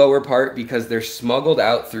be the lower part because they're smuggled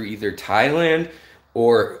out through either Thailand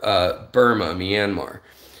or Burma, Myanmar.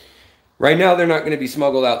 Right now, they're not going to be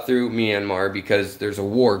smuggled out through Myanmar because there's a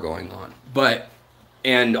war going on.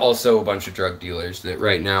 And also a bunch of drug dealers that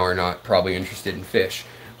right now are not probably interested in fish.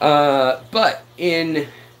 But in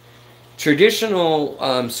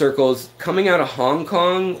traditional circles, coming out of Hong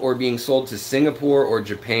Kong or being sold to Singapore or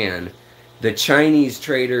Japan, the Chinese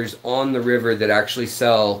traders on the river that actually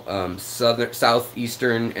sell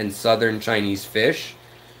southeastern and southern Chinese fish,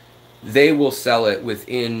 they will sell it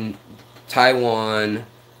within Taiwan,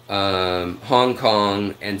 Hong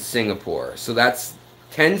Kong, and Singapore. So that's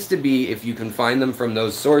tends to be, if you can find them from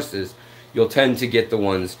those sources, you'll tend to get the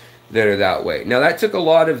ones that are that way. Now that took a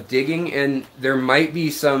lot of digging, and there might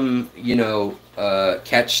be some, you know,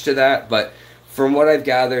 catch to that, but from what I've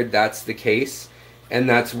gathered, that's the case, and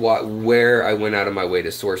that's where I went out of my way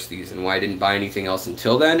to source these, and why I didn't buy anything else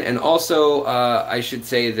until then. And also, I should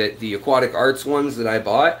say that the Aquatic Arts ones that I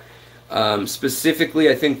bought, specifically,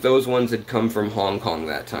 I think those ones had come from Hong Kong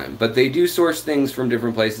that time. But they do source things from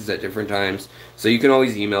different places at different times, so you can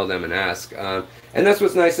always email them and ask. And that's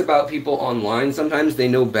what's nice about people online. Sometimes they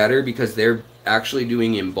know better because they're actually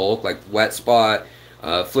doing in bulk, like Wet Spot,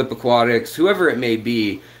 Flip Aquatics, whoever it may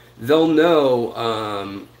be. They'll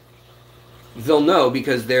know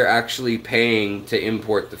because they're actually paying to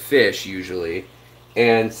import the fish usually.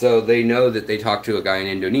 And so they know that they talked to a guy in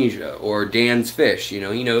Indonesia, or Dan's Fish, you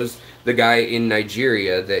know, he knows the guy in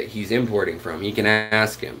Nigeria that he's importing from. He can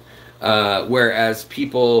ask him. Whereas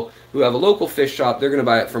people who have a local fish shop, they're going to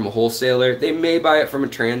buy it from a wholesaler. They may buy it from a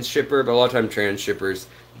transshipper, but a lot of times transshippers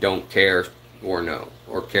don't care or know,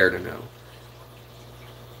 or care to know.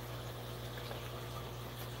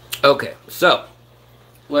 Okay, so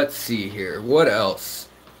let's see here. What else?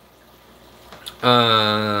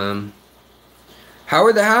 How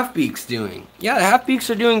are the half-beaks doing? Yeah, the half-beaks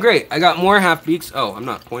are doing great. I got more half-beaks. Oh, I'm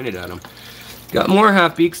not pointed at them. Got more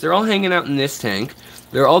half-beaks. They're all hanging out in this tank.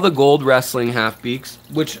 They're all the gold wrestling half-beaks,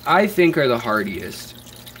 which I think are the hardiest.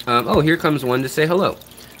 Oh, here comes one to say hello.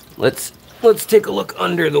 Let's take a look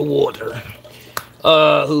under the water.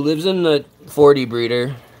 Who lives in the 40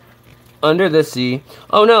 breeder. Under the sea.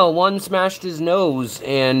 Oh no, one smashed his nose,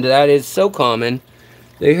 and that is so common.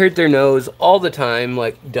 They hurt their nose all the time,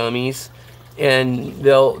 like dummies. And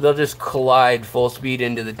they'll just collide full speed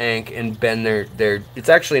into the tank and bend their it's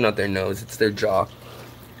actually not their nose, it's their jaw.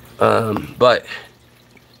 But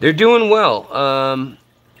they're doing well.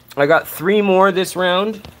 I got 3 more this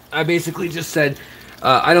round. I basically just said,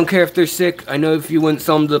 I don't care if they're sick. I know if you wouldn't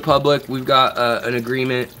sell them to the public, we've got an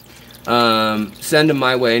agreement. Send them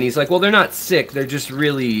my way. And he's like, well, they're not sick. They're just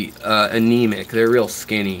really anemic. They're real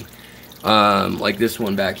skinny. Like this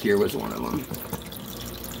one back here was one of them.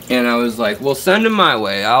 And I was like, well, send them my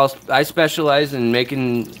way. I specialize in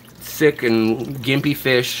making sick and gimpy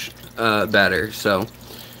fish better. So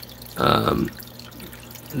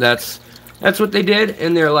that's what they did.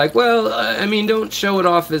 And they're like, well, I mean, don't show it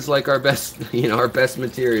off as like our best, our best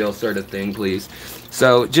material sort of thing, please.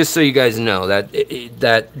 So just so you guys know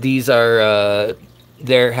that these are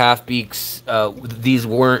their half beaks. These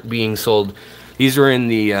weren't being sold. These were in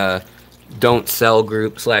the don't sell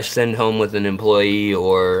group / send home with an employee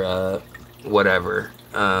or whatever.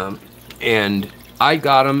 And I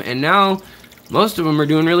got them, and now most of them are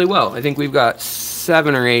doing really well. I think we've got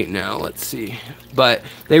 7 or 8 now. Let's see. But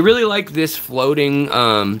they really like this floating.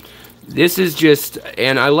 This is just,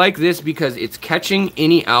 and I like this because it's catching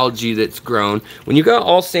any algae that's grown. When you got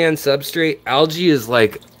all sand substrate, algae is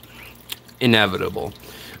like inevitable.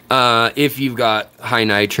 If you've got high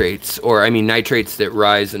nitrates, or I mean nitrates that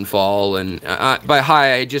rise and fall, and by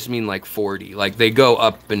high I just mean like 40. Like they go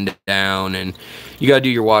up and down, and you gotta do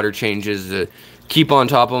your water changes to keep on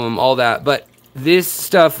top of them, all that. But this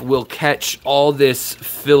stuff will catch all this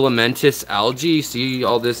filamentous algae. See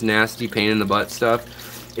all this nasty pain in the butt stuff?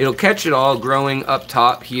 It'll catch it all growing up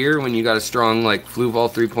top here when you got a strong like Fluval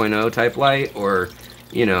 3.0 type light, or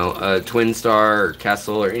a Twin Star or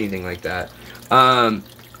Kessel or anything like that.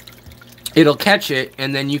 It'll catch it,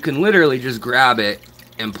 and then you can literally just grab it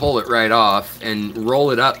and pull it right off and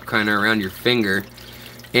roll it up kind of around your finger,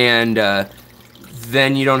 and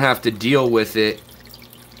then you don't have to deal with it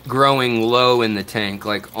growing low in the tank,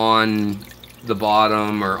 like on the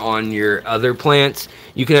bottom or on your other plants.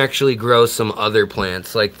 You can actually grow some other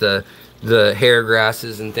plants, like the hair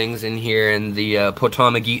grasses and things in here, and the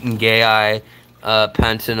Potamogeton gayi,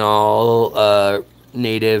 Pantanal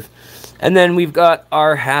native. And then we've got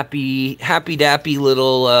our happy dappy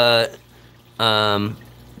little,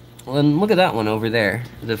 and look at that one over there,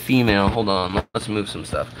 the female. Hold on, let's move some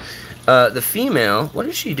stuff. The female, what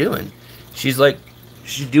is she doing? She's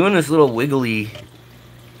doing this little wiggly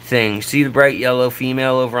thing. See the bright yellow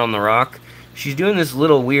female over on the rock? She's doing this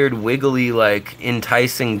little weird wiggly, like,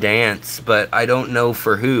 enticing dance, but I don't know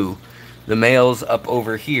for who. The male's up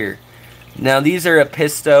over here. Now, these are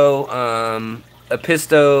Apisto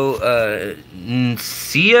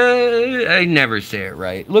Ncia? I never say it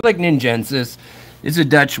right. Look like Ninjensis. It's a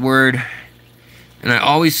Dutch word, and I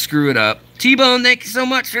always screw it up. T-Bone, thank you so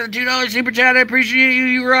much for the $2 super chat. I appreciate you.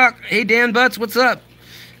 You rock. Hey, Dan Butts, what's up?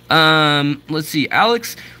 Let's see.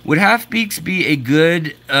 Alex, would half beaks be a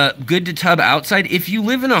good to tub outside? If you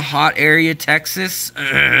live in a hot area, Texas,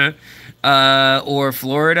 or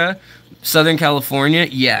Florida, Southern California,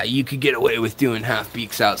 yeah, you could get away with doing half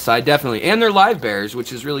beaks outside, definitely. And they're live bears,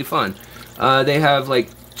 which is really fun. They have like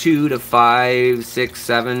 2 to 5, 6,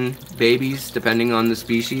 7 babies, depending on the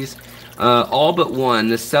species. All but one,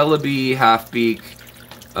 the Celebi half beak,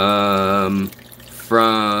 from,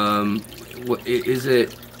 what is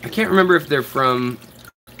it? I can't remember if they're from,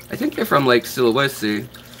 I think they're from Lake Sulawesi,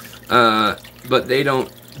 but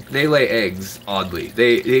they lay eggs, oddly.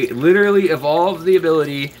 They literally evolved the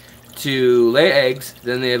ability to lay eggs,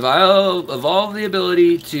 then they evolve the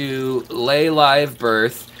ability to lay live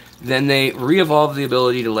birth, then they re-evolve the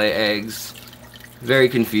ability to lay eggs. Very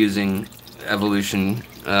confusing evolution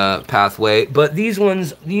pathway. But these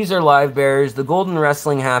are live bears. The golden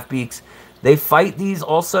wrestling half-beaks, they fight these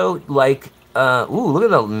also like, ooh, look at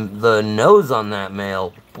the nose on that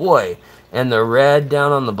male. Boy. And the red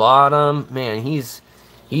down on the bottom. Man, he's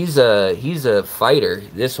a fighter,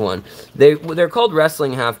 this one. They're called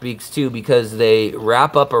wrestling half-beaks too because they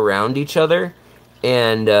wrap up around each other,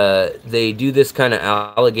 and they do this kind of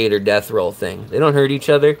alligator death roll thing. They don't hurt each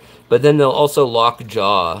other, but then they'll also lock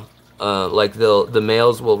jaw. Like the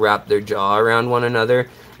males will wrap their jaw around one another,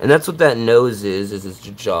 and that's what that nose is its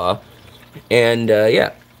jaw. And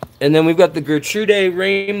yeah. And then we've got the Gertrude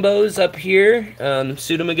rainbows up here,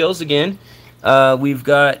 pseudomagills again. We've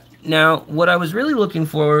got, now, what I was really looking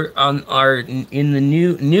for on in the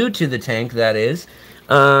new to the tank, that is,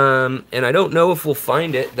 and I don't know if we'll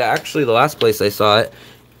find it. Actually, the last place I saw it,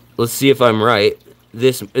 let's see if I'm right.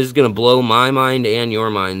 This is going to blow my mind and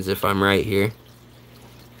your minds if I'm right here.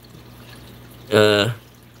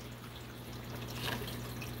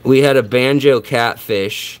 We had a banjo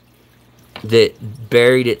catfish that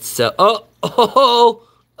buried itself.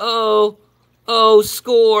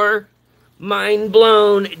 Score. Mind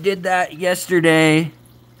blown. Did that yesterday.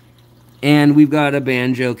 And we've got a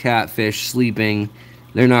banjo catfish sleeping.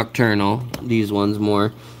 They're nocturnal, these ones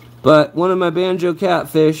more. But one of my banjo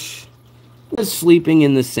catfish is sleeping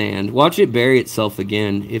in the sand. Watch it bury itself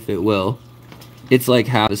again, if it will. It's like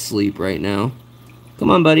half asleep right now.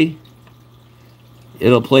 Come on, buddy.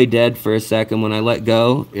 It'll play dead for a second. When I let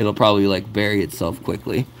go, it'll probably like bury itself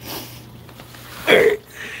quickly.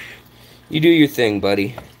 You do your thing,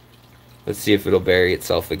 buddy. Let's see if it'll bury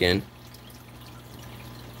itself again.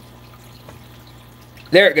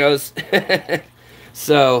 There it goes.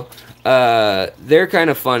 So, they're kind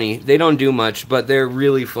of funny. They don't do much, but they're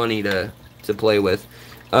really funny to play with.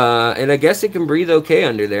 And I guess it can breathe okay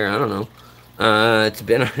under there. I don't know.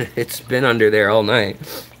 It's been under there all night.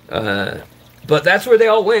 But that's where they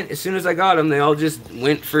all went. As soon as I got them, they all just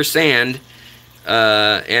went for sand.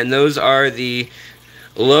 And those are the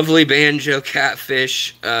lovely banjo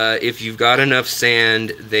catfish. If you've got enough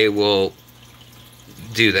sand, they will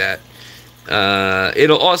do that.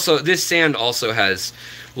 This sand also has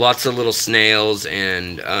lots of little snails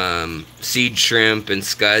and seed shrimp and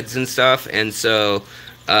scuds and stuff, and so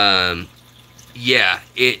yeah,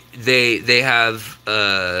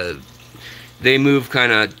 they move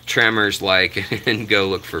kind of tremors like and go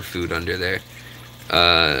look for food under there.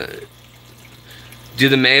 Do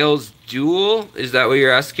the males duel? Is that what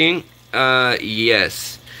you're asking?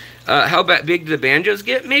 Yes. How big do the banjos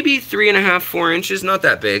get? Maybe 3.5, 4 inches, not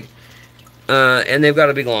that big. And they've got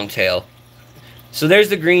a big long tail. So there's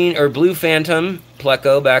the green or blue phantom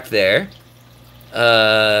pleco back there.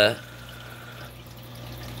 Oh,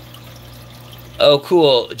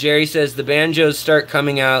 cool. Jerry says the banjos start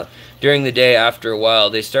coming out during the day after a while.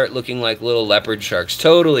 They start looking like little leopard sharks.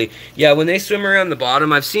 Totally. Yeah, when they swim around the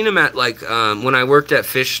bottom, I've seen them at, like, when I worked at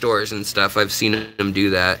fish stores and stuff, I've seen them do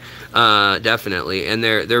that. Definitely. And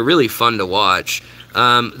they're really fun to watch.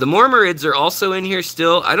 The mormyrids are also in here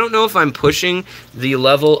still. I don't know if I'm pushing the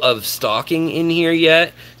level of stocking in here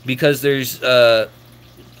yet, because there's,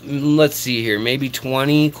 let's see here, maybe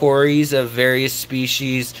 20 cories of various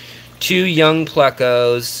species, 2 young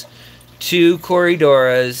plecos, 2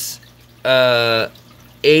 corydoras,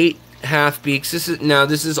 8 half-beaks. This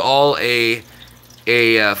is all a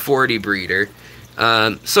 40 breeder.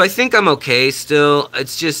 So I think I'm okay still.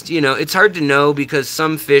 It's just, you know, it's hard to know because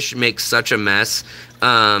some fish make such a mess.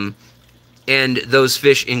 And those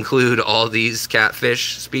fish include all these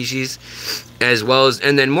catfish species as well as,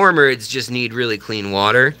 and then mormyrids just need really clean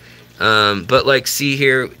water. But like, see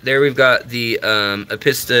here, there we've got the, hold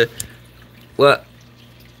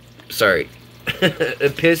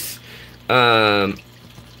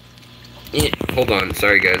on,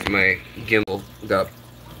 sorry guys, my gimbal got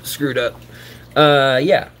screwed up.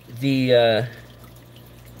 Yeah,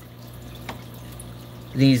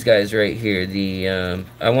 these guys right here,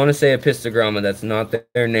 I want to say Apistogramma, that's not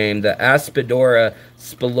their name, the Aspidora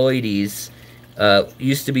spiloides,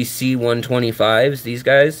 used to be C125s, these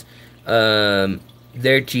guys,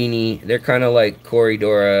 they're teeny, they're kind of like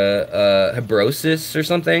Corydora hebrosis or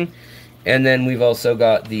something. And then we've also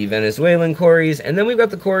got the Venezuelan cories, and then we've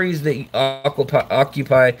got the cories that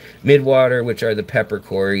occupy midwater, which are the pepper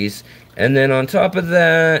cories. And then on top of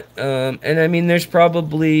that, and I mean, there's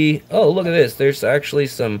probably, oh, look at this, there's actually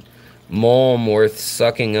some malmorth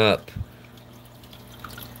sucking up.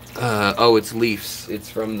 Oh, it's leaves.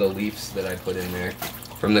 It's from the leaves that I put in there,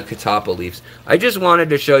 from the catappa leaves. I just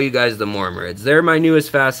wanted to show you guys the mormyrids. They're my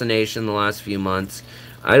newest fascination the last few months.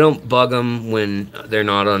 I don't bug them when they're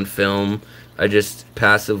not on film. I just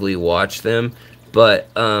passively watch them.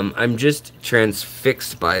 But I'm just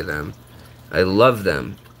transfixed by them. I love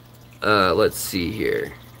them. Let's see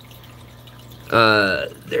here.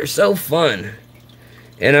 They're so fun.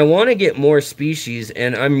 And I want to get more species.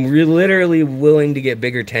 And I'm literally willing to get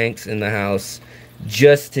bigger tanks in the house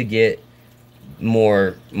just to get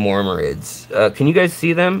more mormyrids. Can you guys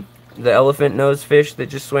see them? The elephant nose fish that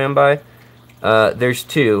just swam by? There's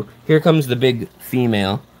 2. Here comes the big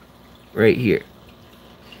female right here.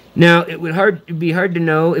 Now, it would be hard to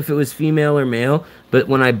know if it was female or male, but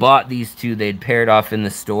when I bought these 2, they'd paired off in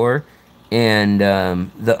the store, and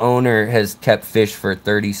the owner has kept fish for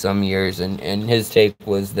 30-some years, and his take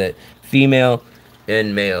was that female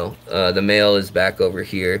and male, the male is back over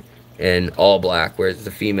here and all black, whereas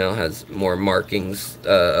the female has more markings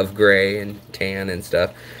of gray and tan and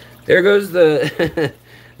stuff. There goes the...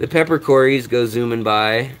 The pepper cories go zooming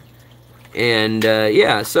by, and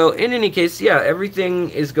yeah, so in any case, yeah, everything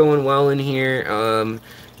is going well in here.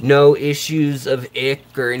 No issues of ick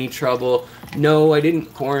or any trouble. No, I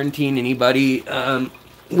didn't quarantine anybody,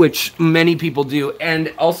 which many people do,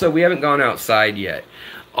 and also we haven't gone outside yet.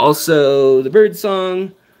 Also, the bird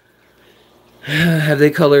song, Have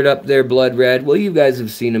they colored up their blood red? Well, you guys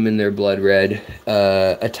have seen them in their blood red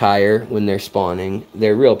attire when they're spawning.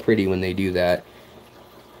 They're real pretty when they do that.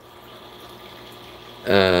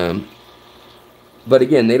 But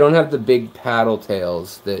again, they don't have the big paddle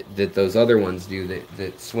tails that those other ones do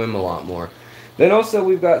that swim a lot more. Then also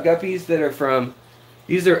we've got guppies that are from,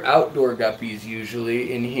 these are outdoor guppies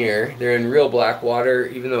usually in here. They're in real black water,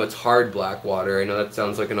 even though it's hard black water. I know that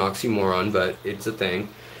sounds like an oxymoron, but it's a thing.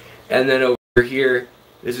 And then over here,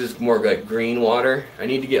 this is more like green water. I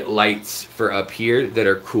need to get lights for up here that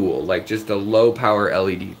are cool, like just a low power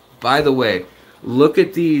LED. By the way, look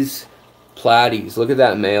at these platies. Look at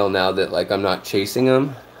that male now that like I'm not chasing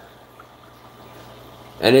them.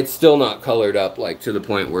 And it's still not colored up like to the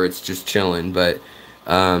point where it's just chilling, but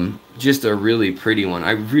just a really pretty one.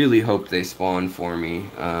 I really hope they spawn for me.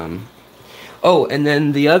 Oh, and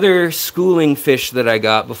then the other schooling fish that I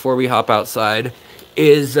got before we hop outside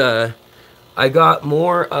is I got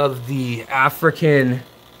more of the African,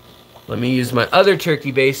 let me use my other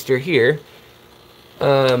turkey baster here,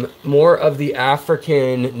 more of the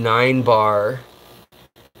African 9-bar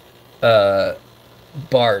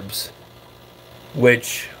barbs,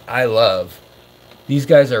 which I love. These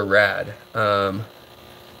guys are rad.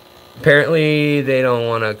 Apparently they don't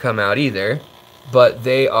want to come out either, but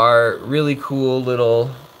they are really cool little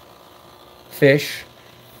fish.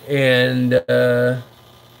 And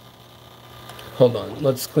hold on,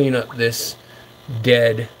 let's clean up this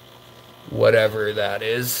dead whatever that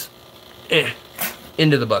is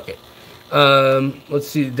into the bucket. Let's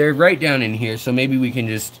see, they're right down in here, so maybe we can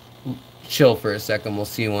just chill for a second. We'll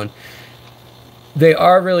see one. They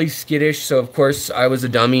are really skittish, so of course I was a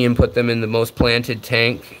dummy and put them in the most planted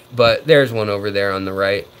tank, but there's one over there on the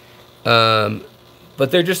right. But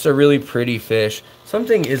they're just a really pretty fish.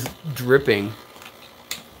 Something is dripping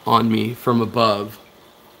on me from above.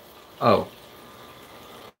 Oh,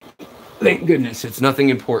 thank goodness, it's nothing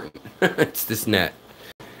important. It's this net.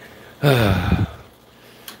 Alright,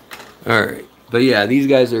 but yeah, these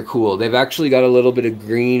guys are cool. They've actually got a little bit of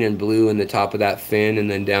green and blue in the top of that fin and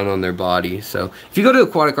then down on their body. So if you go to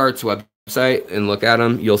Aquatic Arts website and look at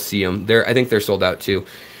them, you'll see them. I think they're sold out too.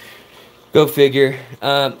 Go figure.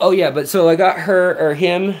 Oh yeah, but so I got her or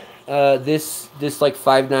him this like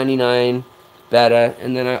 $5.99 betta,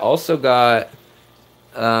 and then I also got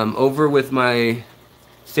over with my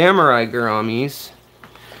samurai gouramis,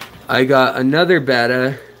 I got another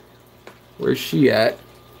betta. Where's she at?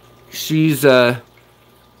 She's who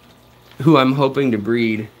I'm hoping to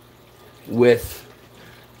breed with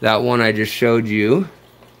that one I just showed you,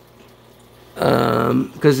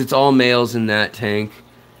 because it's all males in that tank.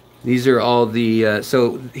 These are all the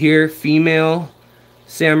so here, female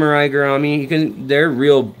samurai gourami. They're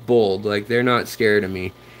real bold, like they're not scared of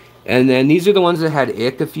me. And then these are the ones that had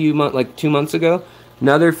ick a few months, like 2 months ago.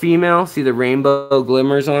 Another female, see the rainbow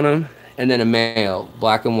glimmers on them, and then a male,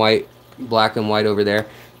 black and white over there.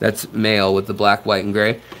 That's male with the black, white, and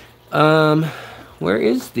gray. Where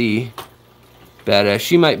is the betta?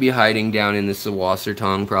 She might be hiding down in the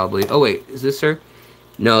Sawassertong probably. Oh wait, is this her?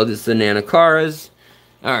 No, this is the Nanacaras.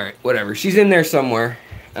 Alright, whatever. She's in there somewhere.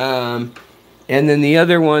 And then the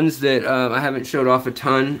other ones that I haven't showed off a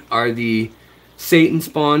ton are the Satan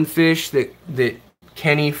spawn fish that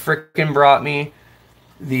Kenny frickin' brought me.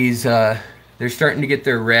 These, they're starting to get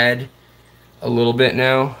their red a little bit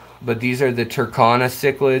now. But these are the Turkana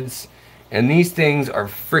cichlids. And these things are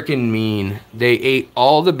frickin' mean. They ate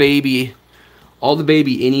all the baby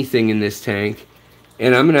anything in this tank.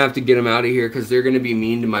 And I'm going to have to get them out of here because they're going to be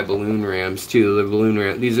mean to my balloon rams too. The balloon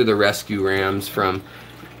ram. These are the rescue rams from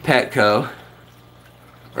Petco.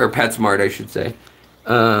 Or PetSmart, I should say.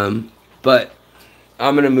 But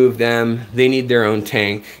I'm going to move them. They need their own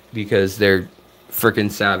tank because they're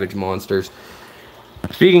frickin' savage monsters.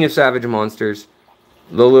 Speaking of savage monsters,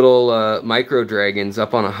 the little micro dragons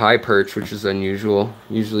up on a high perch, which is unusual.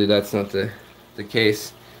 Usually that's not the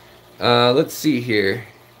case. Let's see here.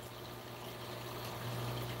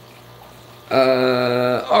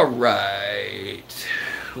 Alright.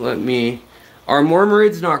 Are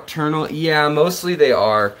mormyrids nocturnal? Yeah, mostly they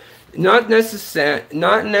are. Not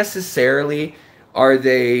necessarily are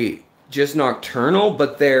they just nocturnal,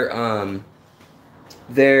 but they're oh,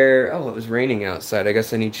 it was raining outside. I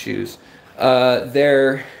guess I need shoes.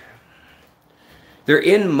 They're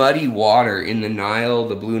in muddy water in the Nile,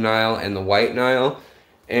 the Blue Nile, and the White Nile,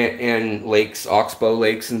 and lakes, oxbow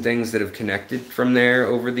lakes, and things that have connected from there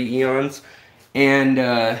over the eons. And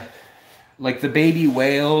like the baby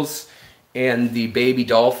whales and the baby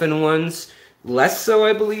dolphin ones, less so,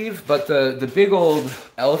 I believe. But the big old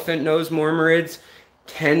elephant nose mormyrids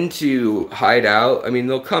tend to hide out. I mean,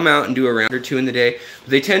 they'll come out and do a round or two in the day.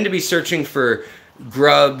 But they tend to be searching for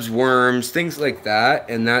grubs, worms, things like that,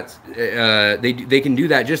 and that's they can do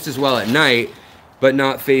that just as well at night, but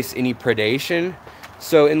not face any predation.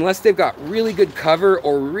 So unless they've got really good cover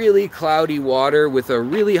or really cloudy water with a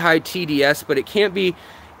really high TDS, but it can't be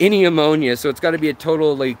any ammonia, so it's got to be a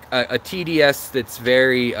total, like a TDS that's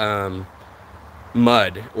very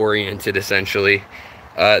mud oriented essentially,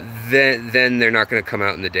 then they're not going to come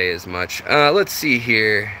out in the day as much. Let's see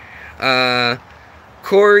here.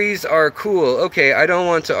 Cories are cool. Okay, I don't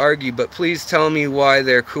want to argue, but please tell me why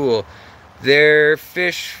they're cool. They're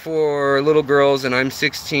fish for little girls, and I'm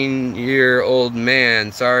 16-year-old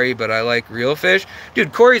man. Sorry, but I like real fish.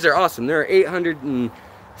 Dude, cories are awesome. There are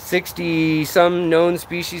 860 some known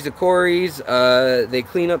species of cories. They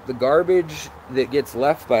clean up the garbage that gets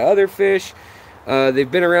left by other fish. They've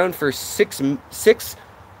been around for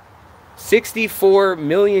 64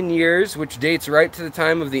 million years, which dates right to the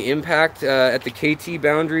time of the impact at the KT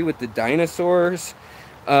boundary with the dinosaurs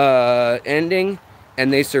ending.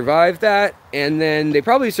 And they survived that, and then they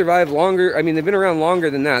probably survived longer. I mean, they've been around longer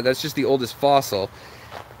than that. That's just the oldest fossil.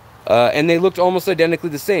 And they looked almost identically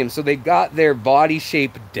the same. So they got their body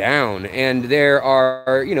shape down. And there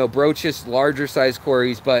are, you know, brochus, larger size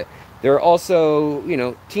cories, but there are also, you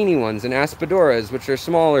know, teeny ones and aspidoras, which are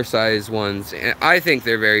smaller size ones. And I think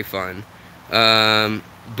they're very fun.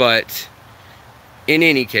 But in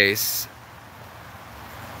any case,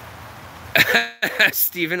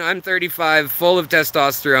 Steven, I'm 35, full of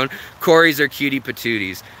testosterone. Cories are cutie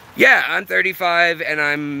patooties. Yeah, I'm 35,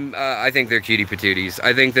 and I think they're cutie patooties.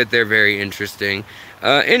 I think that they're very interesting.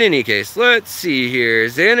 In any case, let's see here.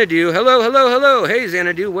 Xanadu, hello, hello, hello. Hey,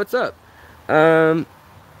 Xanadu, what's up?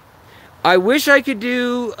 I wish I could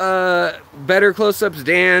do better close-ups,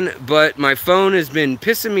 Dan, but my phone has been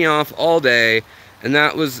pissing me off all day, and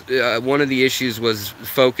that was one of the issues, was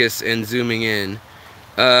focus and zooming in.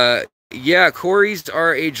 Yeah, cories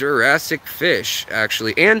are a Jurassic fish,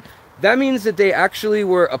 actually. And that means that they actually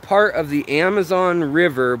were a part of the Amazon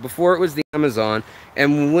River before it was the Amazon,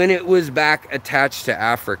 and when it was back attached to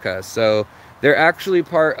Africa. So they're actually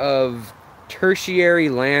part of tertiary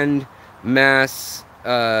land mass,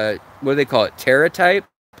 what do they call it? Terratype?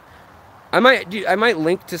 I might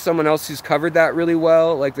link to someone else who's covered that really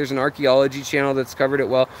well. Like, there's an archaeology channel that's covered it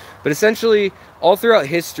well. But essentially, all throughout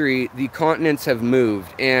history, the continents have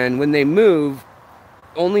moved. And when they move,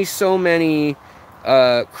 only so many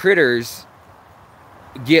critters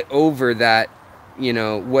get over that, you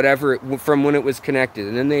know, whatever, from when it was connected.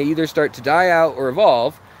 And then they either start to die out or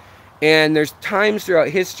evolve. And there's times throughout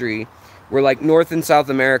history where, like, North and South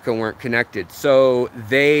America weren't connected. So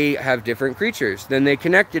they have different creatures. Then they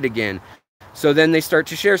connected again. So then they start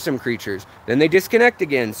to share some creatures. Then they disconnect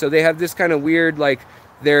again. So they have this kind of weird, like,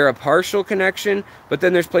 they're a partial connection. But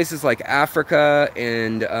then there's places like Africa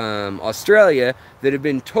and Australia that have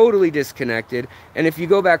been totally disconnected. And if you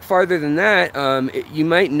go back farther than that, you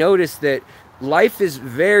might notice that life is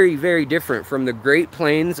very, very different from the Great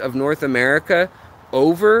Plains of North America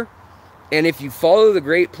over. And if you follow the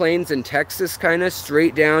Great Plains in Texas kind of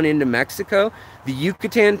straight down into Mexico, the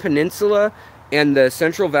Yucatan Peninsula and the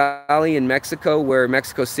Central Valley in Mexico, where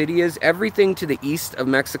Mexico City is, everything to the east of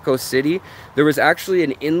Mexico City, there was actually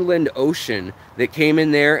an inland ocean that came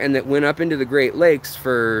in there and that went up into the Great Lakes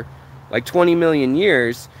for like 20 million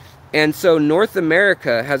years. And so North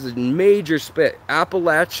America has a major split.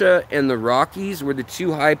 Appalachia and the Rockies were the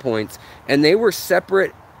two high points, and they were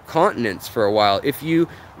separate continents for a while. If you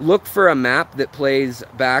look for a map that plays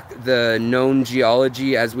back the known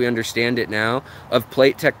geology as we understand it now of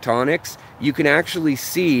plate tectonics, you can actually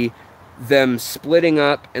see them splitting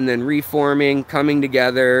up and then reforming, coming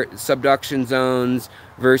together, subduction zones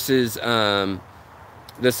versus the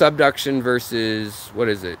subduction versus, what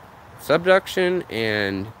is it? Subduction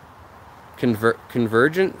and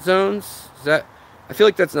convergent zones? Is that, I feel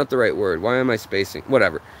like that's not the right word. Why am I spacing?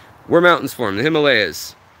 Whatever. Where mountains form, the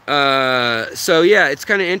Himalayas. So yeah, it's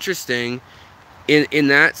kind of interesting in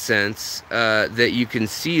that sense that you can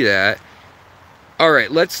see that. All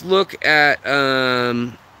right, let's look at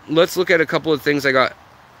a couple of things I got.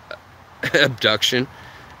 Abduction.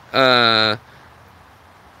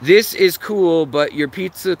 This is cool, but your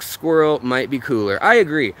pizza squirrel might be cooler. I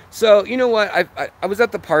agree. So you know what? I was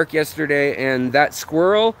at the park yesterday, and that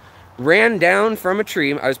squirrel ran down from a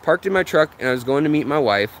tree. I was parked in my truck, and I was going to meet my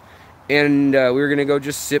wife. And we were going to go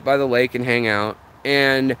just sit by the lake and hang out.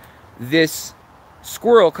 And this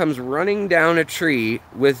squirrel comes running down a tree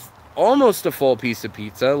with almost a full piece of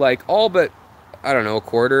pizza. Like all but, I don't know, a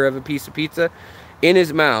quarter of a piece of pizza in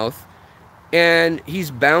his mouth. and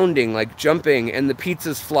he's bounding, like jumping, and the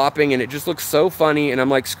pizza's flopping, and it just looks so funny, and I'm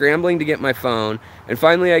like scrambling to get my phone, and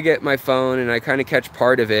finally I get my phone, and I kind of catch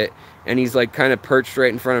part of it, and he's like kind of perched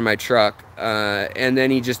right in front of my truck, and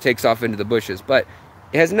then he just takes off into the bushes. But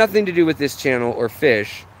it has nothing to do with this channel or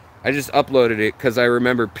fish. I just uploaded it because I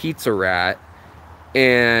remember Pizza Rat.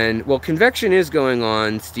 And, well, convection is going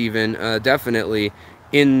on, Stephen, definitely,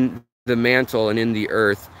 in the mantle and in the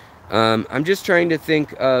earth. I'm just trying to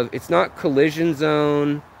think of, it's not collision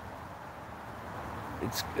zone.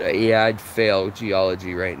 It's, yeah, I'd fail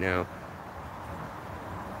geology right now.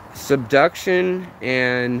 Subduction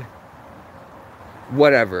and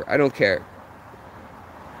whatever, I don't care.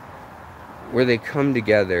 Where they come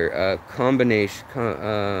together, combination,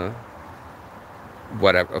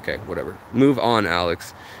 whatever, okay, whatever. Move on,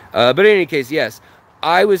 Alex. But in any case, yes,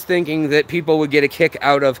 I was thinking that people would get a kick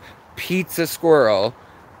out of Pizza Squirrel,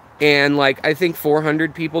 and like, I think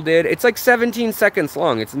 400 people did. It's like 17 seconds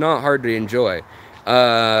long. It's not hard to enjoy.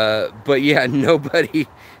 But yeah, nobody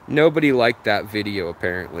liked that video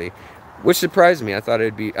apparently, which surprised me. I thought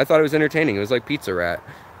it was entertaining. It was like Pizza Rat.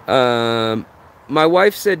 My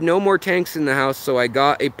wife said no more tanks in the house, so I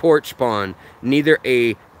got a porch pond. Neither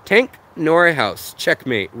a tank nor a house.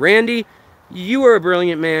 Checkmate. Randy, you are a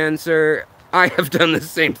brilliant man, sir. I have done the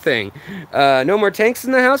same thing. No more tanks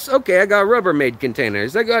in the house? Okay, I got Rubbermaid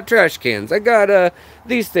containers. I got trash cans. I got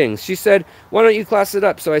these things. She said, why don't you class it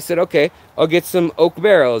up? So I said, okay, I'll get some oak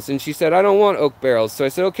barrels. And she said, I don't want oak barrels. So I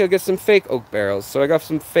said, okay, I'll get some fake oak barrels. So I got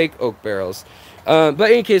some fake oak barrels. But in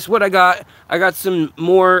any case, what I got some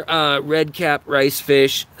more red cap rice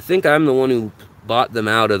fish. I think I'm the one who bought them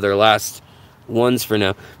out of their last ones for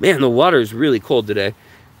now. Man, the water is really cold today.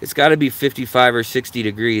 It's got to be 55 or 60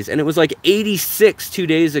 degrees. And it was like 86 2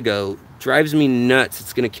 days ago. Drives me nuts.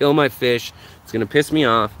 It's going to kill my fish. It's going to piss me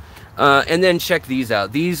off. And then check these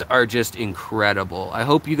out. These are just incredible. I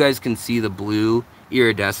hope you guys can see the blue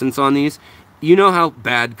iridescence on these. You know how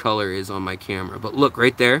bad color is on my camera. But look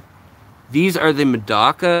right there. These are the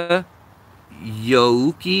Medaka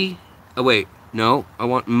Youki. Oh, wait. No. I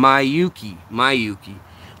want Mayuki.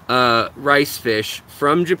 Rice fish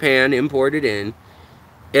from Japan, imported in.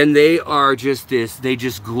 And they are just this, they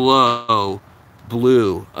just glow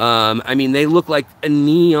blue. I mean, they look like a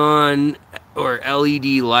neon or LED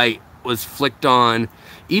light was flicked on.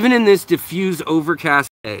 Even in this diffuse overcast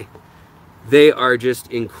day, they are just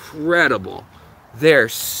incredible. They're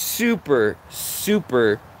super,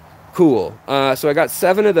 super cool. So I got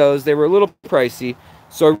 7 of those. They were a little pricey.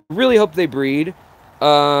 So I really hope they breed.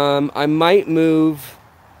 I might move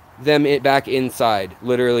them back inside,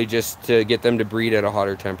 literally just to get them to breed at a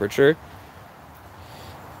hotter temperature.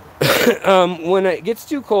 When it gets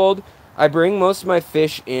too cold, I bring most of my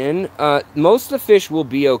fish in. Most of the fish will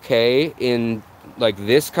be okay in like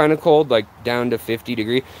this kind of cold, like down to 50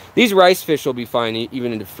 degrees. These rice fish will be fine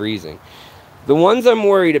even into freezing. The ones I'm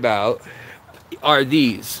worried about are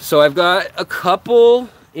these. So I've got a couple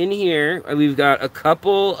in here. We've got a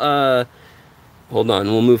couple, hold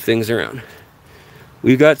on, we'll move things around.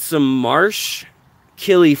 We've got some marsh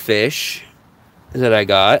killifish that I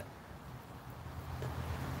got.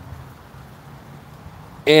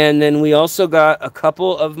 And then we also got a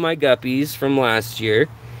couple of my guppies from last year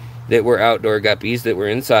that were outdoor guppies that were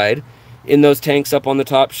inside. In those tanks up on the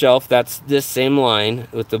top shelf, that's this same line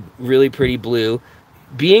with the really pretty blue.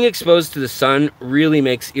 Being exposed to the sun really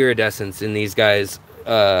makes iridescence in these guys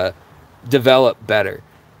develop better.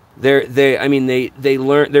 They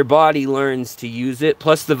learn, their body learns to use it,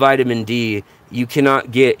 plus the vitamin D you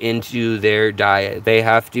cannot get into their diet. They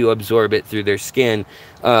have to absorb it through their skin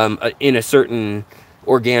in a certain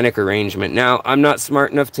organic arrangement. Now, I'm not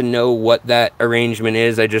smart enough to know what that arrangement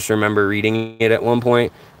is. I just remember reading it at one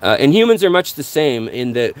point. And humans are much the same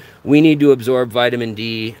in that we need to absorb vitamin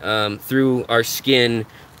D through our skin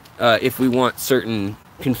if we want certain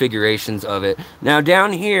configurations of it. Now,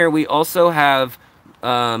 down here, we also have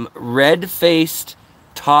red-faced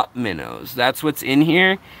top minnows. That's what's in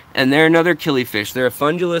here, and they're another killifish. They're a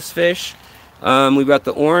fundulous fish. We've got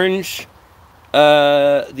the orange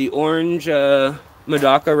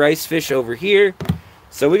Medaka rice fish over here.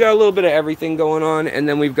 So we got a little bit of everything going on, and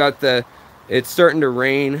then we've got it's starting to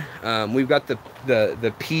rain. We've got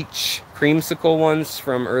the peach creamsicle ones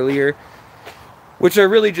from earlier, which are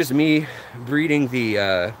really just me breeding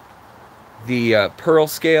the pearl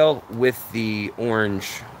scale with the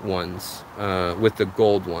orange ones, with the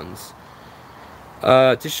gold ones.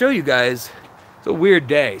 To show you guys, it's a weird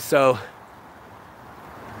day. So,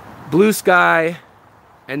 blue sky,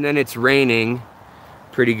 and then it's raining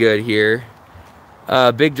pretty good here.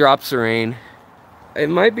 Big drops of rain. It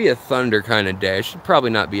might be a thunder kind of day. I should probably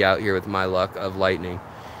not be out here with my luck of lightning.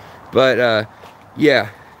 But, yeah.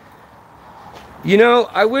 You know,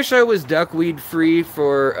 I wish I was duckweed free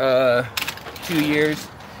for 2 years.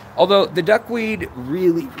 Although the duckweed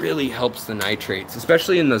really, really helps the nitrates,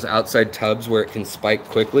 especially in those outside tubs where it can spike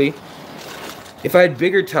quickly. If I had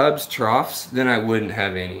bigger tubs, troughs, then I wouldn't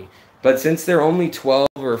have any. But since they're only 12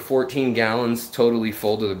 or 14 gallons totally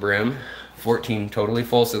full to the brim, 14 totally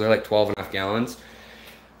full, so they're like 12.5 gallons,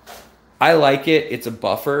 I like it. It's a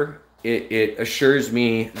buffer. It assures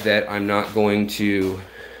me that I'm not going to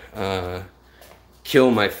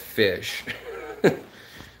kill my fish.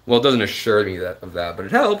 Well, it doesn't assure me of that, but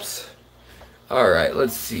it helps. All right,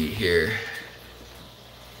 let's see here.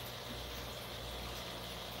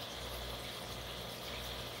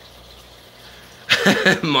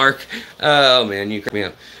 Mark, oh man, you crack me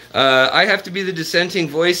up. I have to be the dissenting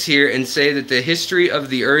voice here and say that the history of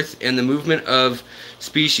the earth and the movement of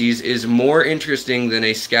species is more interesting than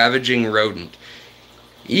a scavenging rodent.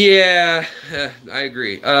 Yeah, I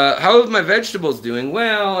agree. How are my vegetables doing?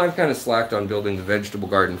 Well, I've kind of slacked on building the vegetable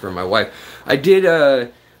garden for my wife. I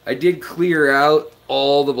did clear out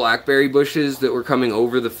all the blackberry bushes that were coming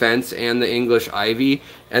over the fence and the English ivy,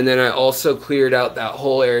 and then I also cleared out that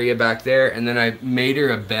whole area back there, and then I made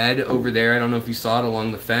her a bed over there. I don't know if you saw it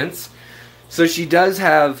along the fence. So she does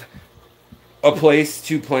have a place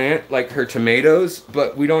to plant like her tomatoes,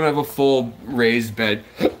 but we don't have a full raised bed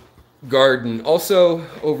garden. Also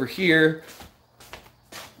over here,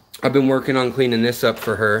 I've been working on cleaning this up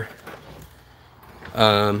for her.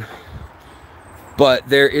 But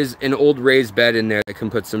there is an old raised bed in there that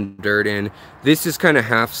can put some dirt in. This is kind of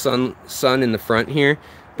half sun in the front here,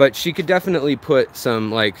 but she could definitely put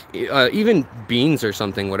some, like, even beans or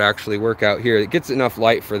something would actually work out here. It gets enough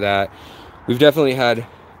light for that. We've definitely had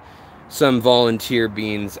some volunteer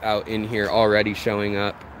beans out in here already showing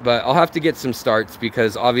up, but I'll have to get some starts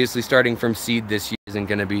because obviously starting from seed this year isn't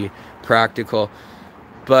going to be practical.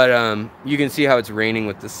 But you can see how it's raining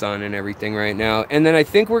with the sun and everything right now. And then I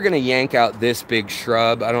think we're going to yank out this big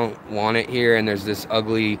shrub. I don't want it here. And there's this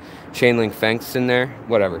ugly chain link fence in there.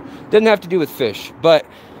 Whatever. Doesn't have to do with fish. But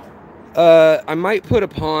I might put a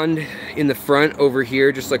pond in the front over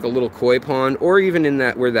here, just like a little koi pond. Or even in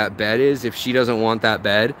that where that bed is, if she doesn't want that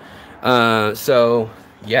bed. So,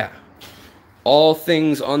 yeah. All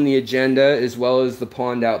things on the agenda, as well as the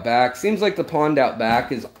pond out back. Seems like the pond out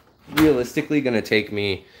back is realistically going to take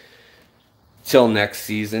me till next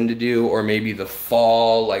season to do, or maybe the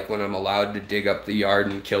fall, like when I'm allowed to dig up the yard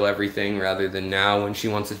and kill everything, rather than now when she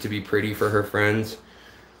wants it to be pretty for her friends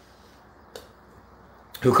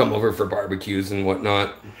who come over for barbecues and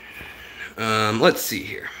whatnot. Let's see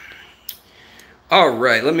here. All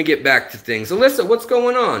right, let me get back to things. Alyssa, what's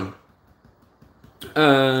going on?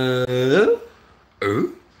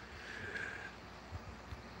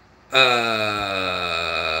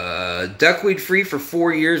 Duckweed free for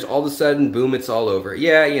 4 years, all of a sudden, boom, it's all over.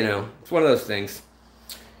 Yeah, you know, it's one of those things.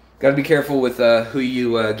 Gotta be careful with who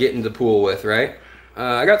you get in the pool with, right?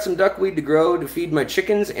 I got some duckweed to grow to feed my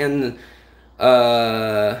chickens, and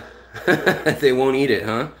they won't eat it,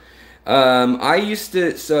 huh? I used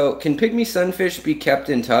to, so can pygmy sunfish be kept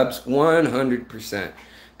in tubs? 100%.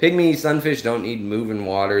 Pygmy sunfish don't need moving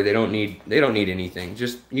water. They don't need anything.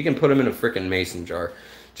 Just, you can put them in a freaking mason jar.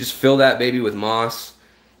 Just fill that baby with moss.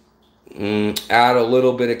 Add a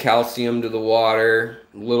little bit of calcium to the water,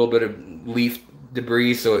 a little bit of leaf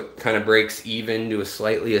debris so it kind of breaks even to a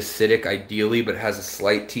slightly acidic ideally, but has a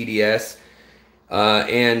slight TDS.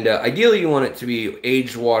 Ideally you want it to be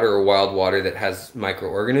aged water or wild water that has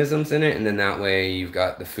microorganisms in it, and then that way you've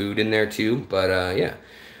got the food in there too. But yeah.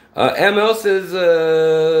 ML says,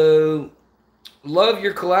 love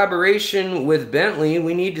your collaboration with Bentley.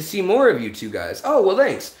 We need to see more of you two guys. Oh, well,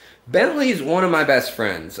 thanks. Bentley's one of my best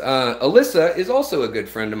friends. Alyssa is also a good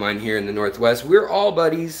friend of mine here in the Northwest. We're all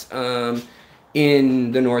buddies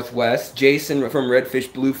in the Northwest. Jason from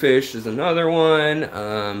Redfish Bluefish is another one.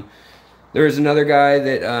 There was another guy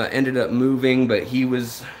that ended up moving, but he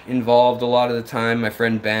was involved a lot of the time. My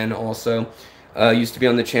friend Ben also used to be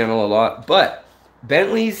on the channel a lot. But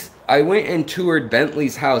Bentley's, I went and toured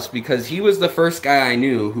Bentley's house because he was the first guy I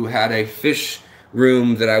knew who had a fish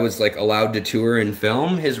room that I was like allowed to tour and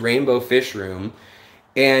film, his rainbow fish room.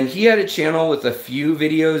 And he had a channel with a few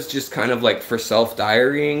videos just kind of like for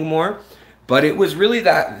self-diarying more. But it was really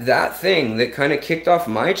that thing that kind of kicked off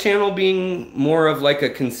my channel being more of like a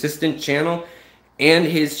consistent channel, and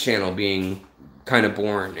his channel being kind of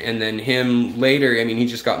born. And then him later, I mean, he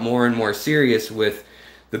just got more and more serious with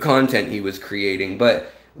the content he was creating.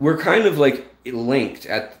 But we're kind of like linked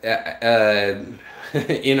at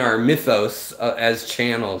in our mythos as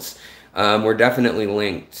channels. We're definitely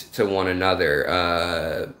linked to one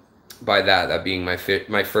another. By that being my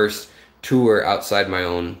first tour outside my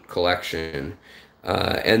own collection.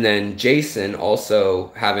 And then Jason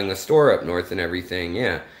also having a store up north and everything.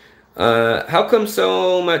 Yeah. How come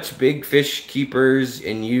so much big fish keepers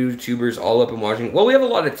and YouTubers all up in Washington? Well, we have a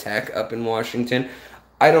lot of tech up in Washington.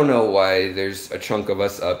 I don't know why there's a chunk of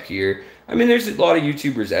us up here. I mean, there's a lot of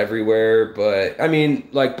YouTubers everywhere, but I mean,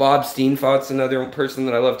 like Bob Steenfout's another person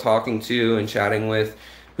that I love talking to and chatting with,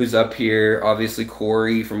 who's up here. Obviously,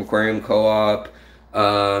 Corey from Aquarium Co-op,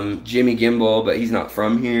 Jimmy Gimbal, but he's not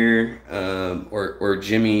from here, or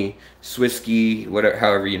Jimmy Swisky, whatever,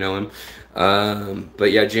 however you know him.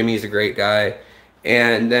 But yeah, Jimmy's a great guy.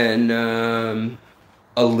 And then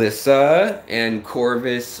Alyssa and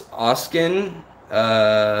Corvus Oskin,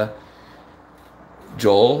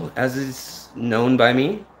 Joel, as is known by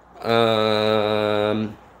me.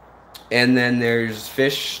 And then there's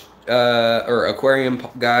Fish or Aquarium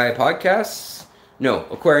Guy Podcasts. No,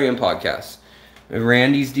 Aquarium Podcasts.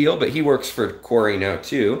 Randy's deal, but he works for Corey now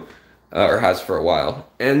too, or has for a while.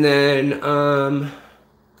 And then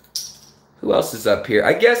who else is up here?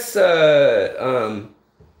 I guess Aquapros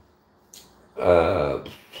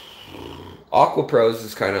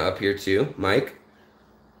is kind of up here too, Mike.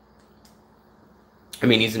 I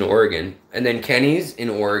mean, he's in Oregon. And then Kenny's in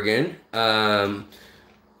Oregon.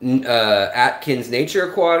 Atkins Nature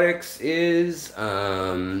Aquatics is.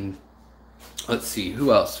 Let's see,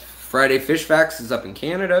 who else? Friday Fish Facts is up in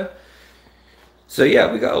Canada. So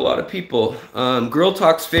yeah, we got a lot of people. Girl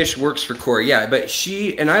Talks Fish works for Corey. Yeah, but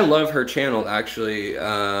she, and I love her channel actually,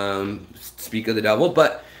 Speak of the Devil,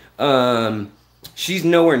 but she's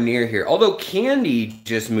nowhere near here. Although Candy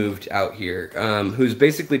just moved out here, who's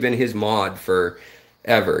basically been his mod for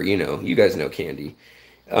ever. You know, you guys know Candy.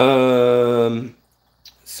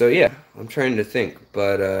 So yeah, I'm trying to think,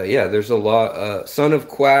 but yeah, there's a lot. Son of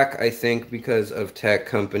Quack, I think, because of tech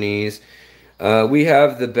companies. We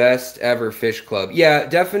have the best ever fish club. Yeah,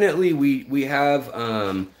 definitely. We have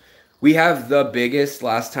the biggest,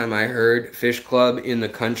 last time I heard, fish club in the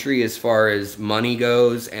country as far as money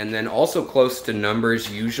goes, and then also close to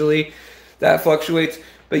numbers. Usually, that fluctuates.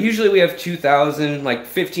 But usually we have 2,000, like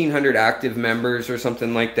 1,500 active members or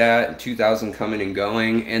something like that, 2,000 coming and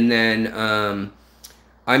going. And then,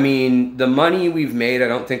 I mean, the money we've made, I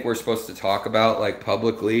don't think we're supposed to talk about, like,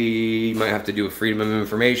 publicly. You might have to do a freedom of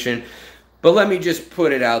information. But let me just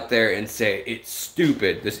put it out there and say it's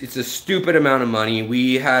stupid. It's a stupid amount of money.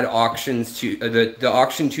 We had auctions, the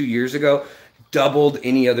auction 2 years ago doubled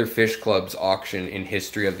any other fish club's auction in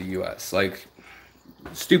history of the U.S. Like,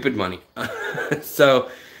 stupid money. So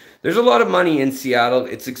there's a lot of money in Seattle.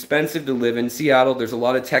 It's expensive to live in Seattle. There's a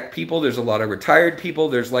lot of tech people. There's a lot of retired people.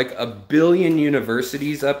 There's like 1 billion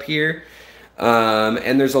universities up here.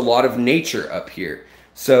 And there's a lot of nature up here.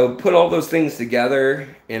 So put all those things together,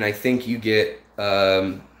 and I think you get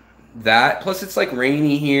that. Plus, it's like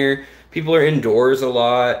rainy here. People are indoors a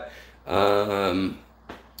lot.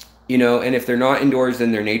 You know, and if they're not indoors,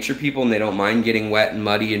 then they're nature people, and they don't mind getting wet and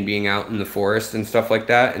muddy and being out in the forest and stuff like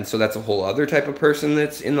that. And so that's a whole other type of person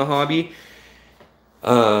that's in the hobby.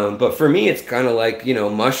 But for me, it's kind of like, you know,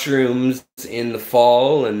 mushrooms in the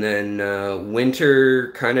fall, and then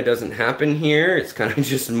winter kind of doesn't happen here. It's kind of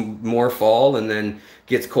just more fall, and then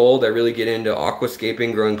gets cold. I really get into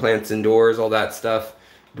aquascaping, growing plants indoors, all that stuff,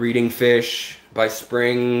 breeding fish. By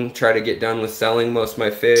spring, try to get done with selling most of my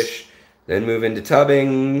fish, then move into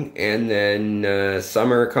tubbing, and then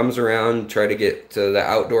summer comes around, try to get to the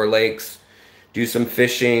outdoor lakes, do some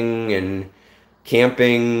fishing and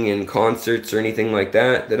camping and concerts or anything like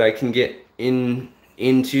that I can get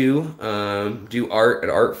into. Do art at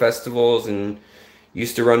art festivals, and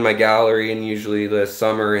used to run my gallery, and usually the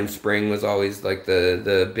summer and spring was always like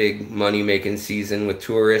the big money making season with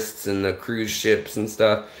tourists and the cruise ships and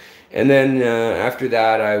stuff. And then after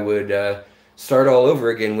that I would start all over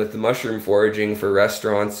again with the mushroom foraging for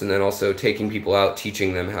restaurants, and then also taking people out,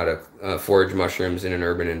 teaching them how to forage mushrooms in an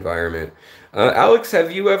urban environment. Alex,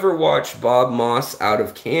 have you ever watched Bob Moss out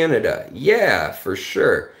of Canada? Yeah, for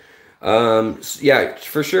sure. Yeah,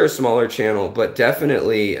 for sure a smaller channel, but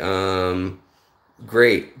definitely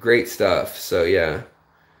great stuff. So yeah.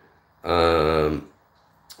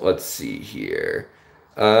 Let's see here.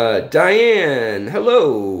 Diane,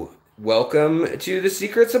 hello. Welcome to the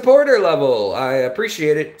secret supporter level. I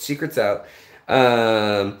appreciate it. Secret's out.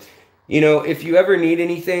 You know, if you ever need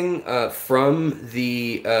anything from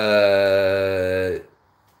the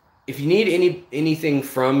if you need anything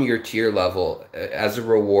from your tier level as a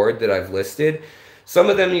reward that I've listed, some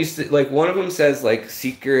of them used to, like, one of them says like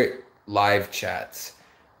secret live chats.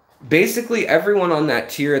 Basically, everyone on that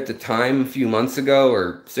tier at the time, a few months ago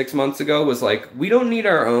or 6 months ago, was like, we don't need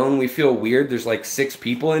our own. We feel weird. There's like 6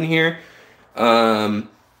 people in here. And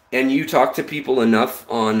you talk to people enough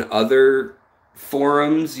on other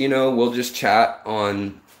forums, you know, we'll just chat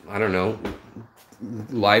on, I don't know,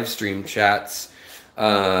 live stream chats,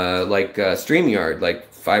 like StreamYard,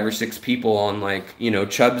 like 5 or 6 people on, like, you know,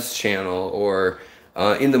 Chub's channel, or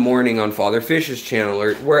in the morning on Father Fish's channel,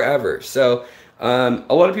 or wherever. So a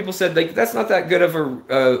lot of people said, like, that's not that good of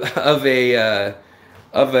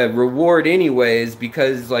a reward anyways,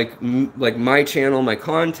 because like my channel, my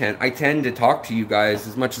content, I tend to talk to you guys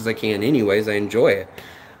as much as I can anyways. I enjoy it.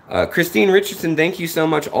 Christine Richardson, thank you so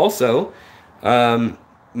much also.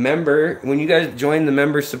 Member, when you guys join the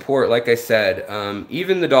member support, like I said,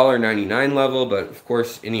 even the $1.99 level, but of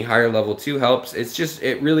course any higher level too helps. It's just,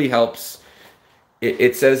 it really helps.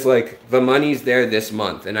 It says like the money's there this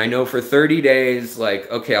month, and I know for 30 days,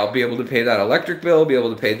 like, okay, I'll be able to pay that electric bill, be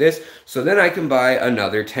able to pay this, so then I can buy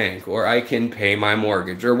another tank, or I can pay my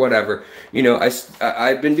mortgage, or whatever. You know,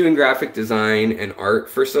 I've been doing graphic design and art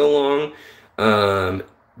for so long,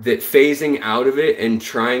 that phasing out of it and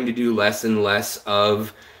trying to do less and less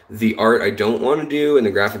of the art I don't want to do and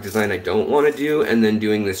the graphic design I don't want to do, and then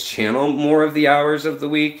doing this channel more of the hours of the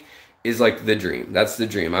week, is like the dream. That's the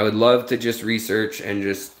dream. I would love to just research and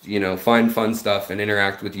just, you know, find fun stuff and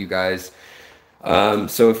interact with you guys.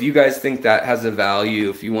 So if you guys think that has a value,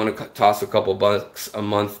 if you want to toss a couple bucks a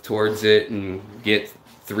month towards it and get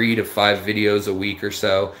 3 to 5 videos a week or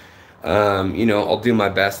so, you know, I'll do my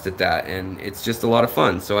best at that, and it's just a lot of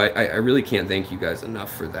fun. So I really can't thank you guys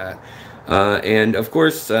enough for that. And of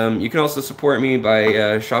course, you can also support me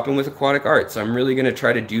by shopping with Aquatic Arts. I'm really going to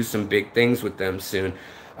try to do some big things with them soon.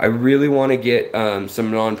 I really want to get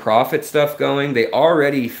some nonprofit stuff going. They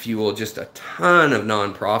already fuel just a ton of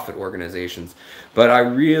nonprofit organizations, but I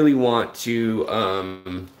really want to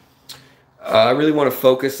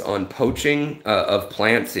focus on poaching of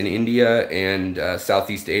plants in India and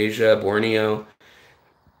Southeast Asia, Borneo,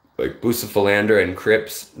 like Bucephalandra and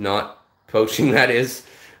Crips, not poaching, that is,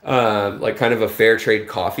 like kind of a fair trade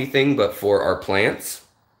coffee thing, but for our plants,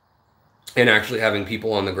 and actually having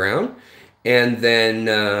people on the ground. And then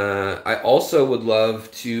I also would love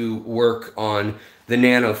to work on the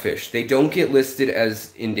nano fish. They don't get listed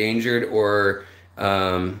as endangered or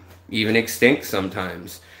even extinct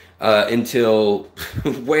sometimes until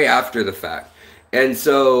way after the fact. And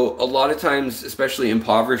so a lot of times, especially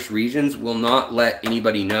impoverished regions, will not let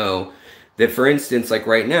anybody know that, for instance, like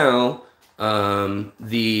right now, the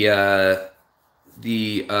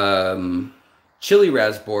chili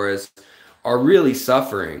raspboras are really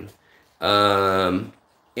suffering. They're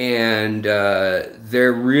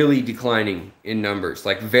really declining in numbers,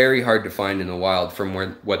 like very hard to find in the wild from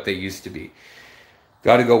what they used to be.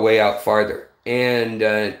 Got to go way out farther. And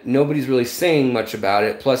nobody's really saying much about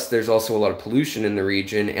it. Plus, there's also a lot of pollution in the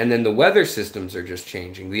region. And then the weather systems are just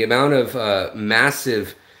changing. The amount of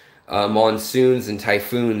massive monsoons and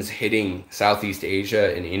typhoons hitting Southeast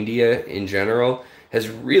Asia and India in general has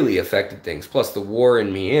really affected things. Plus the war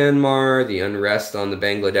in Myanmar, the unrest on the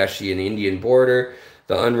Bangladeshi and Indian border,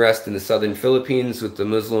 the unrest in the southern Philippines with the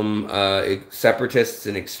Muslim separatists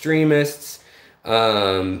and extremists,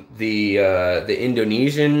 the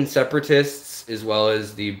Indonesian separatists, as well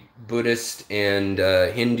as the Buddhist and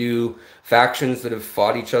Hindu factions that have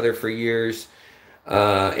fought each other for years,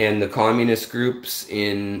 and the communist groups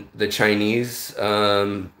in the Chinese,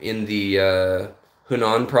 in the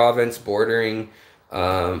Hunan province bordering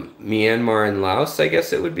Myanmar and Laos, I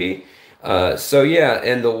guess it would be. So yeah,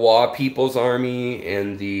 and the Wa People's Army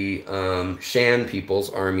and the Shan People's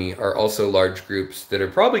Army are also large groups that are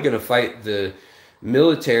probably going to fight the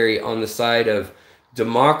military on the side of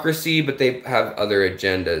democracy, but they have other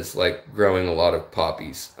agendas like growing a lot of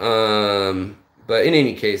poppies. But in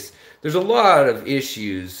any case, there's a lot of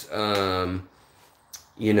issues,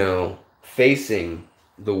 you know, facing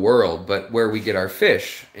the world, but where we get our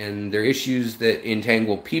fish, and they're issues that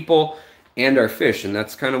entangle people and our fish, and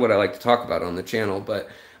that's kind of what I like to talk about on the channel. But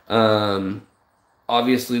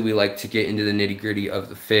obviously we like to get into the nitty-gritty of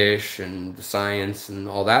the fish and the science and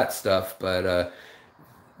all that stuff, but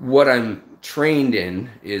what I'm trained in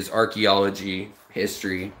is archaeology,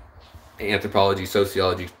 history, anthropology,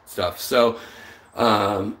 sociology stuff. So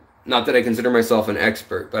not that I consider myself an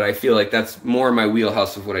expert, but I feel like that's more my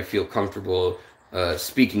wheelhouse of what I feel comfortable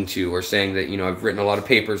speaking to, or saying that, you know, I've written a lot of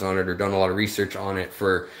papers on it or done a lot of research on it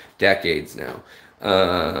for decades now.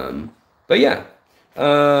 But yeah,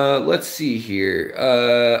 let's see here.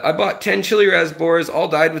 I bought 10 chili raspboras, all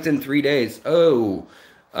died within 3 days. Oh,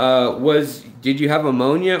 Did you have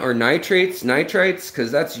ammonia or nitrites?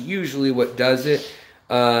 Because that's usually what does it.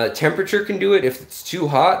 Temperature can do it. If it's too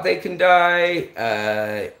hot, they can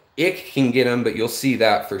die. Ick can get them, but you'll see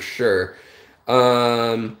that for sure.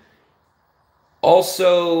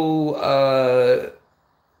 Also,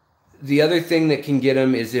 the other thing that can get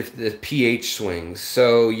them is if the pH swings.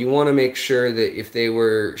 So you want to make sure that if they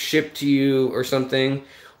were shipped to you or something,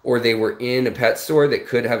 or they were in a pet store that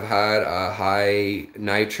could have had a high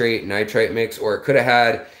nitrite mix, or it could have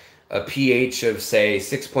had a pH of say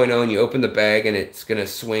 6.0, and you open the bag and it's going to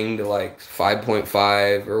swing to like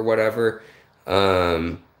 5.5 or whatever.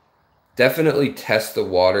 Definitely test the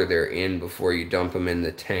water they're in before you dump them in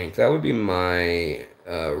the tank. That would be my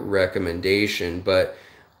recommendation. But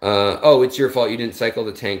oh, it's your fault you didn't cycle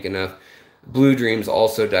the tank enough. Blue Dreams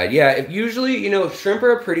also died. Yeah, usually, you know, shrimp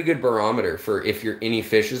are a pretty good barometer for if any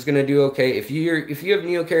fish is going to do okay. If you have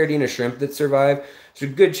Neocaridina shrimp that survive,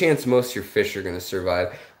 there's a good chance most of your fish are going to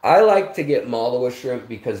survive. I like to get Malawa shrimp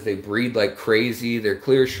because they breed like crazy. They're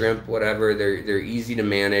clear shrimp, whatever. They're easy to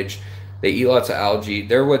manage. They eat lots of algae.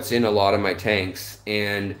 They're what's in a lot of my tanks,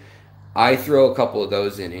 and I throw a couple of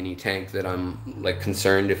those in any tank that I'm like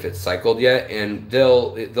concerned if it's cycled yet, and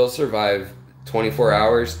they'll survive 24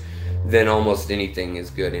 hours. Then almost anything is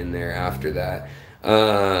good in there after that.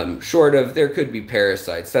 Short of, there could be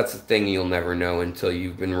parasites. That's the thing you'll never know until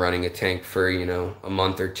you've been running a tank for, you know, a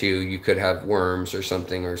month or two. You could have worms or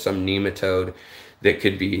something, or some nematode that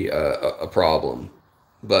could be a problem.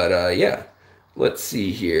 But yeah, let's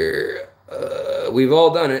see here. We've all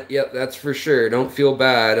done it. Yep, that's for sure. Don't feel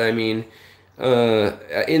bad. I mean,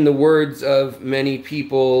 in the words of many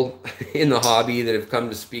people in the hobby that have come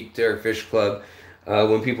to speak to our fish club,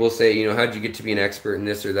 when people say, you know, how'd you get to be an expert in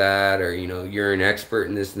this or that, or, you know, you're an expert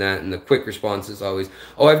in this and that, and the quick response is always,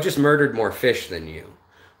 oh, I've just murdered more fish than you.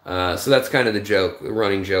 So that's kind of the joke, the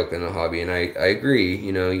running joke in the hobby, and I agree,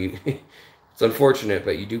 you know, it's unfortunate,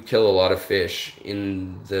 but you do kill a lot of fish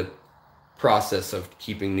in the process of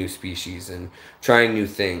keeping new species and trying new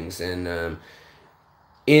things, and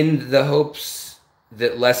in the hopes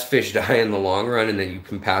that less fish die in the long run and that you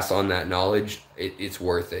can pass on that knowledge, it's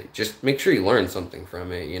worth it. Just make sure you learn something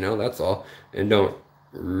from it, you know, that's all. And don't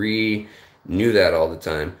renew that all the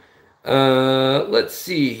time. Let's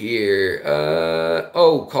see here.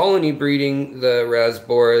 Oh, colony breeding the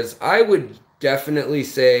Rasboras. I would definitely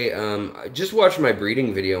say, just watch my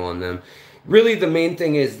breeding video on them. Really, the main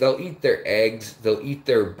thing is they'll eat their eggs. They'll eat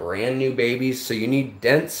their brand new babies. So you need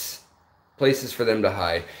dense places for them to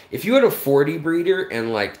hide. If you had a 40 breeder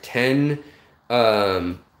and like 10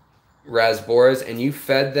 Rasboras, and you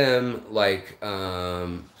fed them like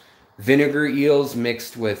vinegar eels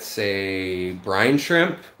mixed with, say, brine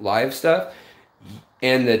shrimp, live stuff,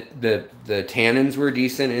 and the tannins were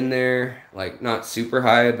decent in there, like not super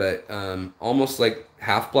high, but almost like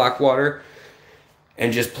half black water,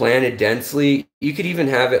 and just planted densely, you could even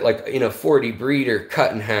have it like in a 40 breeder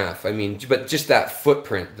cut in half. I mean, but just that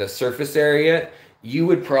footprint, the surface area, you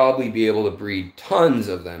would probably be able to breed tons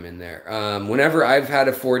of them in there. Whenever I've had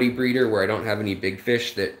a 40 breeder where I don't have any big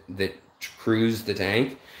fish that cruise the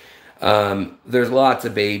tank, there's lots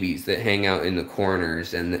of babies that hang out in the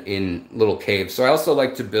corners and in little caves. So I also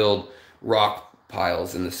like to build rock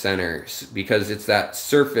piles in the center because it's that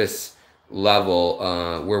surface level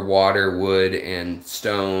where water, wood, and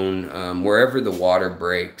stone, wherever the water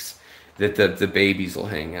breaks, that the babies will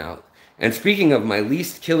hang out. And speaking of my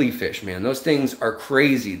least killifish, man, those things are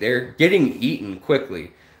crazy. They're getting eaten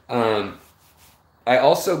quickly. I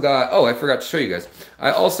also got, oh, I forgot to show you guys.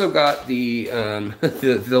 I also got the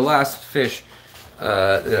the last fish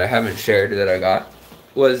that I haven't shared that I got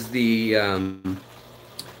was the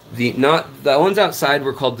ones outside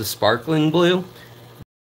were called the sparkling blue.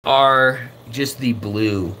 Are just the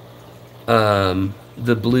blue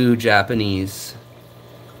Japanese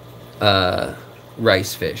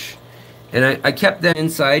rice fish, and I kept them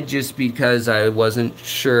inside just because I wasn't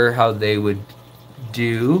sure how they would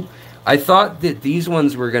do. I thought that these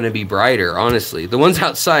ones were going to be brighter, honestly. The ones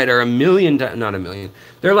outside are not a million,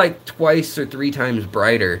 they're like twice or 3 times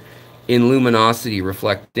brighter in luminosity,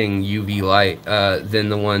 reflecting UV light, than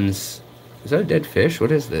the ones. Is that a dead fish?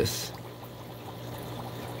 What is this?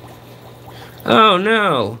 Oh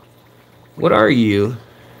no! What are you?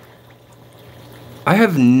 I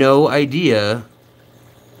have no idea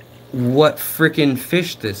what frickin'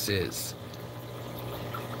 fish this is.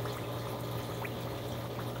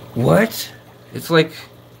 What? It's like,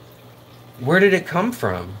 where did it come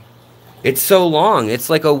from? It's so long.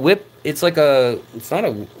 It's like a whip. It's like a, it's not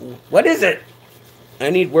a, what is it?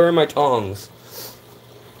 where are my tongs?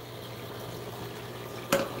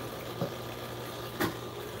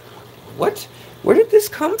 What? Where did this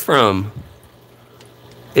come from?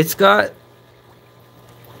 It's got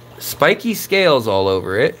spiky scales all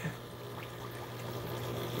over it.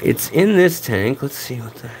 It's in this tank. Let's see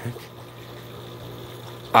what the heck.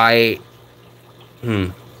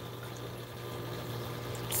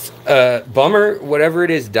 Bummer, whatever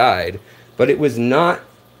it is died, but it was not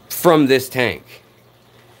from this tank.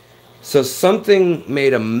 So something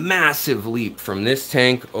made a massive leap from this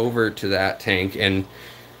tank over to that tank and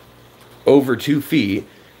over 2 feet.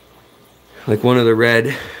 Like one of the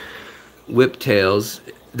red whiptails.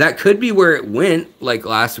 That could be where it went, like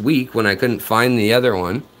last week when I couldn't find the other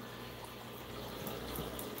one.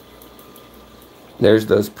 There's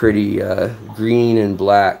those pretty green and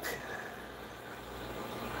black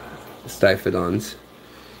Stiphodons.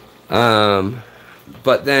 But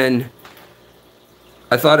then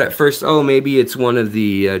I thought at first, oh, maybe it's one of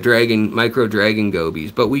the micro dragon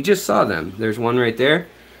gobies. But we just saw them. There's one right there.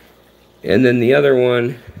 And then the other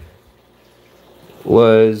one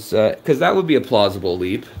was, because that would be a plausible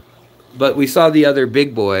leap. But we saw the other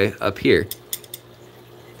big boy up here.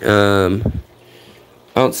 I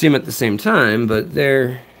don't see them at the same time, but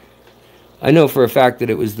they're... I know for a fact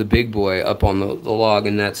that it was the big boy up on the log,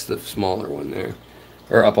 and that's the smaller one there.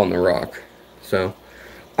 Or up on the rock. So,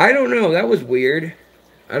 I don't know. That was weird.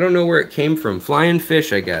 I don't know where it came from. Flying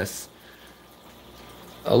fish, I guess.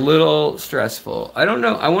 A little stressful. I don't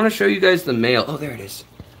know. I want to show you guys the male. Oh, there it is.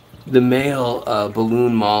 The male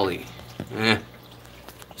balloon molly.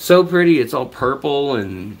 So pretty. It's all purple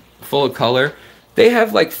and full of color. They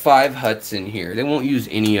have like 5 huts in here. They won't use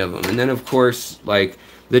any of them. And then, of course, like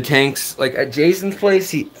the tanks, like at Jason's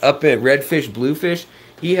place, up at Redfish, Bluefish,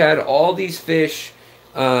 he had all these fish.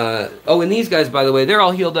 Oh, and these guys, by the way, they're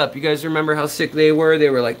all healed up. You guys remember how sick they were?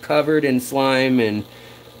 They were like covered in slime and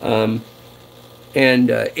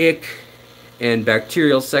ick and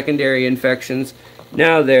bacterial secondary infections.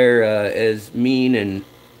 Now they're as mean and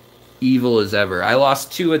evil as ever. I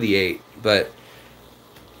lost 2 of the 8, but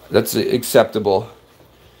that's acceptable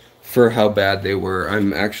for how bad they were.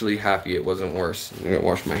 I'm actually happy it wasn't worse. I'm gonna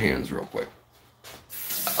wash my hands real quick.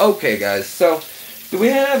 Okay, guys, so do we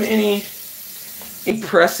have any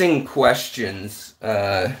pressing questions?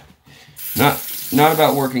 Not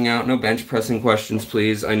about working out. No bench pressing questions,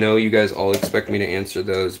 please. I know you guys all expect me to answer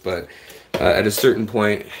those, but at a certain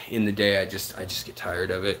point in the day, I just get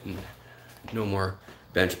tired of it, and no more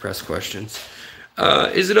bench press questions.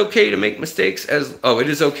 Is it okay to make mistakes it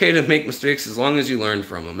is okay to make mistakes as long as you learn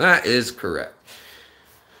from them. That is correct.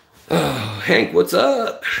 Oh, Hank, what's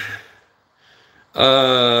up?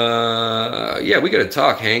 Yeah, we gotta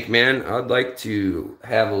talk, Hank, man. I'd like to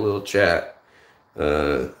have a little chat.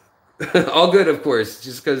 All good, of course,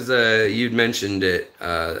 just because you'd mentioned it.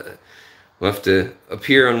 We'll have to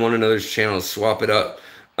appear on one another's channels, swap it up.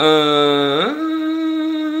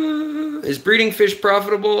 Is breeding fish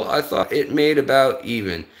profitable? I thought it made about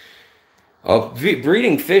even.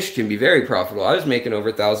 Breeding fish can be very profitable. I was making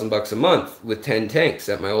over $1,000 a month with 10 tanks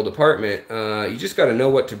at my old apartment. You just got to know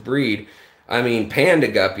what to breed. I mean, panda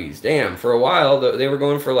guppies, damn. For a while, they were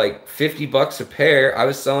going for like $50 a pair. I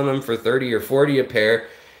was selling them for 30 or 40 a pair,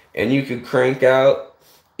 and you could crank out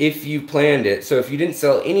if you planned it. So if you didn't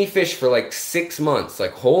sell any fish for like 6 months,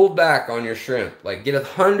 like hold back on your shrimp, like get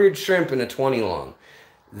 100 shrimp in a 20 long.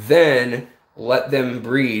 Then let them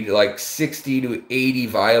breed like 60 to 80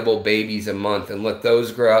 viable babies a month and let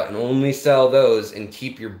those grow out and only sell those and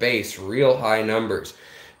keep your base real high numbers.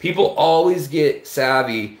 People always get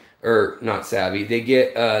savvy, or not savvy,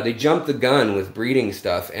 they jump the gun with breeding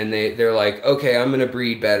stuff, and they're like, okay, I'm going to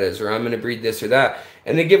breed bettas, or I'm going to breed this or that.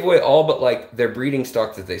 And they give away all but like their breeding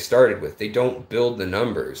stock that they started with. They don't build the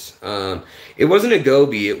numbers. It wasn't a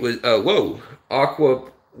goby. It was, whoa,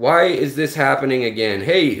 aqua. Why is this happening again?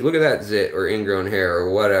 Hey, look at that zit or ingrown hair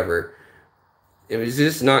or whatever. Is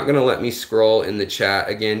this not going to let me scroll in the chat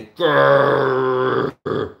again?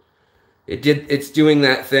 It's doing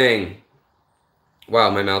that thing. Wow,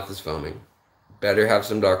 my mouth is foaming. Better have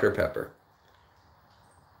some Dr. Pepper.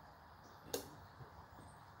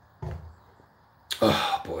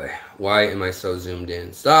 Oh boy, why am I so zoomed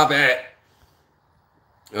in? Stop it!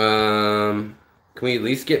 Can we at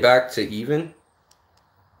least get back to even?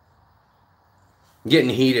 I'm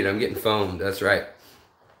getting heated. I'm getting foamed. That's right.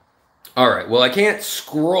 All right. Well, I can't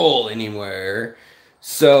scroll anywhere.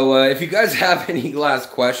 So if you guys have any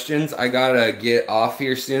last questions, I got to get off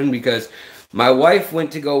here soon because my wife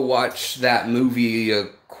went to go watch that movie, A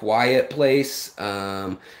Quiet Place.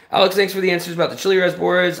 Alex, thanks for the answers about the chili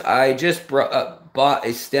reservoirs. I just bought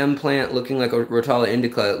a stem plant looking like a Rotala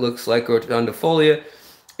indica. It looks like Rotundifolia.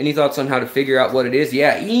 Any thoughts on how to figure out what it is?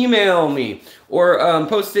 Yeah, email me or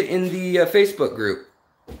post it in the Facebook group.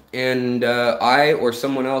 And I or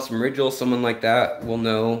someone else, Meridial, someone like that, will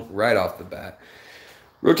know right off the bat.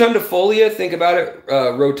 Rotundifolia, think about it.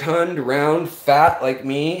 Rotund, round, fat like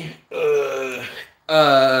me.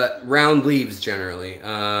 Round leaves generally.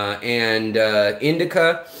 And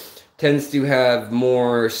indica tends to have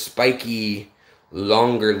more spiky,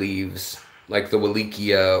 longer leaves, like the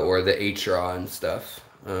Wallachia or the Atra and stuff.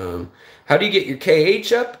 How do you get your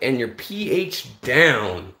KH up and your pH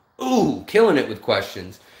down? Ooh, killing it with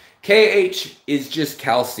questions. KH is just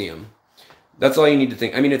calcium. That's all you need to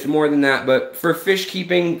think. I mean, it's more than that, but for fish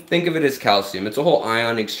keeping, think of it as calcium. It's a whole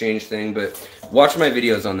ion exchange thing, but watch my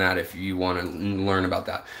videos on that if you want to learn about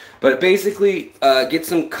that. But basically, get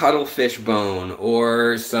some cuttlefish bone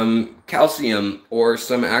or some calcium or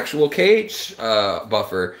some actual KH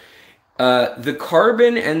buffer. The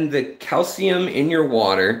carbon and the calcium in your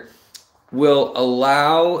water will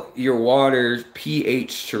allow your water's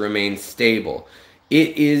pH to remain stable.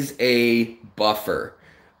 It is a buffer.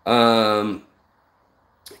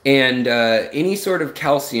 Any sort of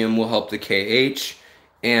calcium will help the KH,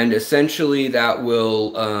 and essentially that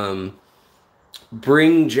will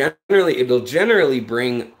it'll generally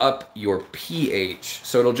bring up your pH.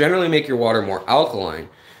 So it'll generally make your water more alkaline.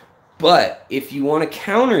 But if you want to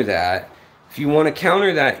counter that,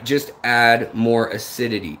 just add more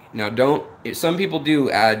acidity. Now some people do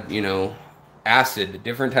add, acid,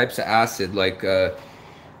 different types of acid, like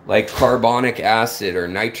carbonic acid or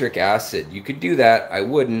nitric acid. You could do that. I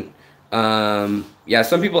wouldn't. Yeah,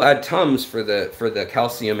 some people add Tums for the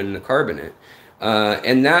calcium and the carbonate.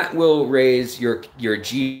 And that will raise your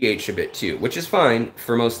GH a bit too, which is fine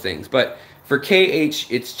for most things. But for KH,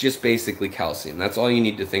 it's just basically calcium. That's all you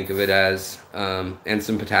need to think of it as, and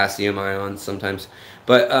some potassium ions sometimes.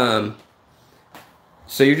 But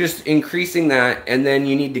so you're just increasing that, and then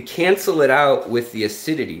you need to cancel it out with the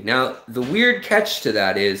acidity. Now, the weird catch to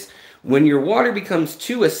that is when your water becomes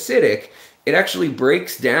too acidic, it actually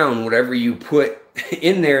breaks down whatever you put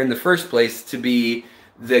in there in the first place to be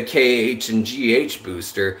the KH and GH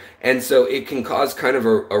booster, and so it can cause kind of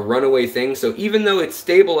a runaway thing. So even though it's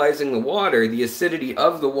stabilizing the water, the acidity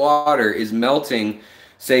of the water is melting,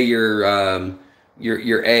 say your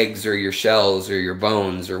eggs or your shells or your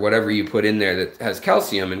bones or whatever you put in there that has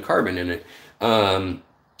calcium and carbon in it.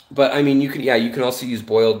 But I mean, you can also use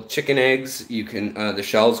boiled chicken eggs. You can the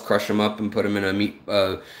shells, crush them up and put them in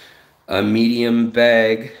a medium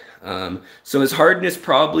bag. So his hardness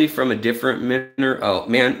probably from a different mineral. Oh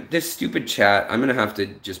man, this stupid chat. I'm gonna have to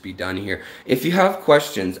just be done here. If you have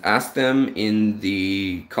questions, ask them in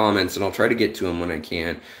the comments, and I'll try to get to them when I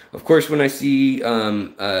can. Of course, when I see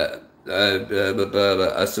a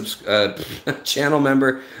channel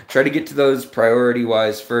member, try to get to those priority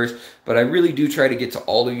wise first. But I really do try to get to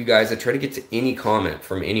all of you guys. I try to get to any comment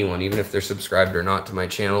from anyone, even if they're subscribed or not to my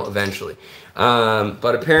channel eventually.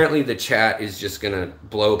 But apparently the chat is just gonna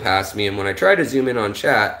blow past me, and when I try to zoom in on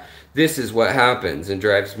chat, this is what happens and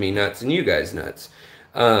drives me nuts and you guys nuts.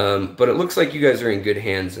 But it looks like you guys are in good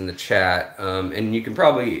hands in the chat, and you can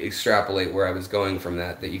probably extrapolate where I was going from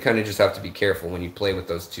that you kind of just have to be careful when you play with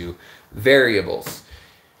those two variables.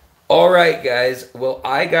 All right, guys. Well,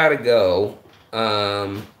 I gotta go,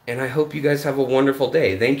 and I hope you guys have a wonderful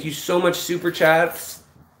day. Thank you so much, super chatters.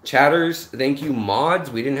 Thank you, mods.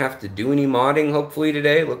 We didn't have to do any modding, hopefully,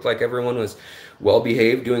 today. It looked like everyone was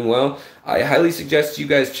well-behaved, doing well. I highly suggest you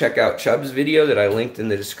guys check out Chub's video that I linked in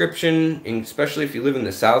the description, and especially if you live in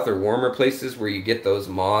the south or warmer places where you get those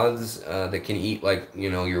moths that can eat, like,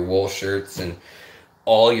 your wool shirts and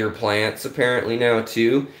all your plants apparently now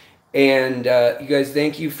too. And you guys,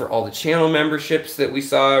 thank you for all the channel memberships that we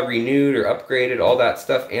saw renewed or upgraded, all that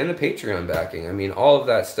stuff, and the Patreon backing. I mean, all of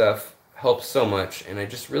that stuff helps so much, and I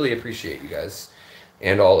just really appreciate you guys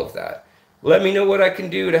and all of that. Let me know what I can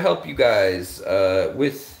do to help you guys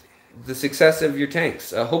with the success of your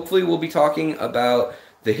tanks. Hopefully we'll be talking about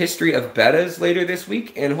the history of bettas later this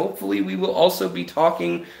week, and hopefully we will also be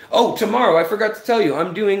talking... Oh, tomorrow, I forgot to tell you,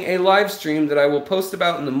 I'm doing a live stream that I will post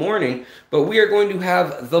about in the morning, but we are going to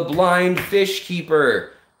have the blind fish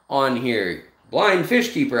keeper on here. Blind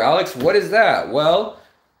fish keeper, Alex, what is that? Well,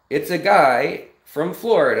 it's a guy from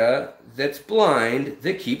Florida that's blind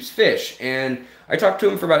that keeps fish, and I talked to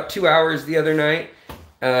him for about 2 hours the other night.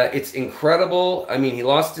 It's incredible. I mean, he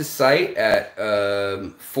lost his sight at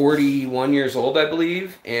 41 years old, I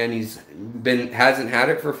believe, and hasn't had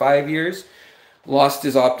it for 5 years. Lost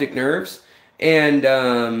his optic nerves, and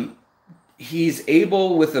he's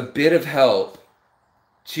able, with a bit of help,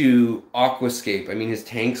 to aquascape. I mean, his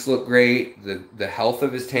tanks look great. The health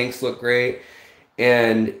of his tanks look great.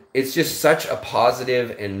 And it's just such a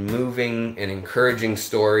positive and moving and encouraging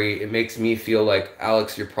story. It makes me feel like,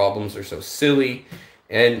 Alex, your problems are so silly.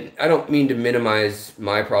 And I don't mean to minimize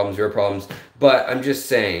my problems, your problems, but I'm just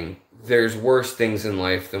saying there's worse things in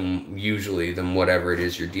life than whatever it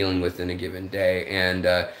is you're dealing with in a given day. And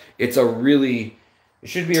it's a really, it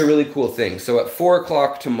should be a really cool thing. So at 4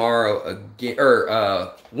 o'clock tomorrow, again,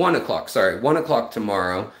 or 1 o'clock, sorry, 1 o'clock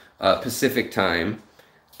tomorrow, Pacific time,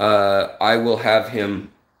 I will have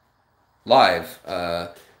him live,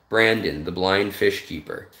 Brandon, the blind fish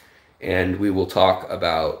keeper. And we will talk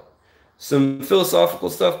about some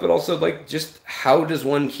philosophical stuff, but also like just how does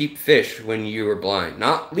one keep fish when you are blind?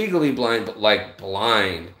 Not legally blind, but like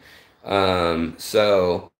blind.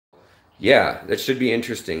 So yeah, that should be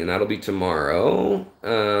interesting, and that'll be tomorrow.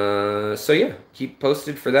 So yeah, keep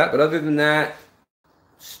posted for that. But other than that,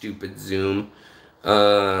 stupid Zoom.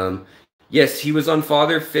 Yes, he was on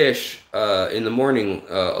Father Fish in the morning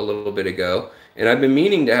a little bit ago, and I've been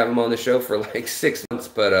meaning to have him on the show for like 6 months,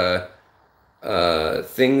 but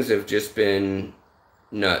things have just been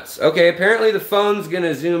nuts. Okay, apparently the phone's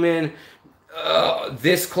gonna zoom in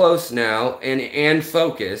this close now and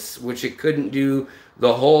focus, which it couldn't do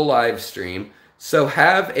the whole live stream. So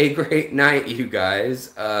have a great night, you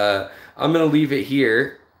guys. I'm gonna leave it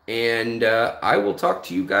here, and I will talk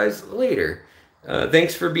to you guys later.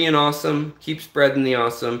 Thanks for being awesome. Keep spreading the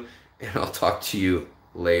awesome, and I'll talk to you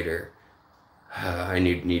later. I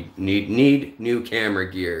need new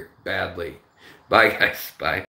camera gear badly. Bye, guys. Bye.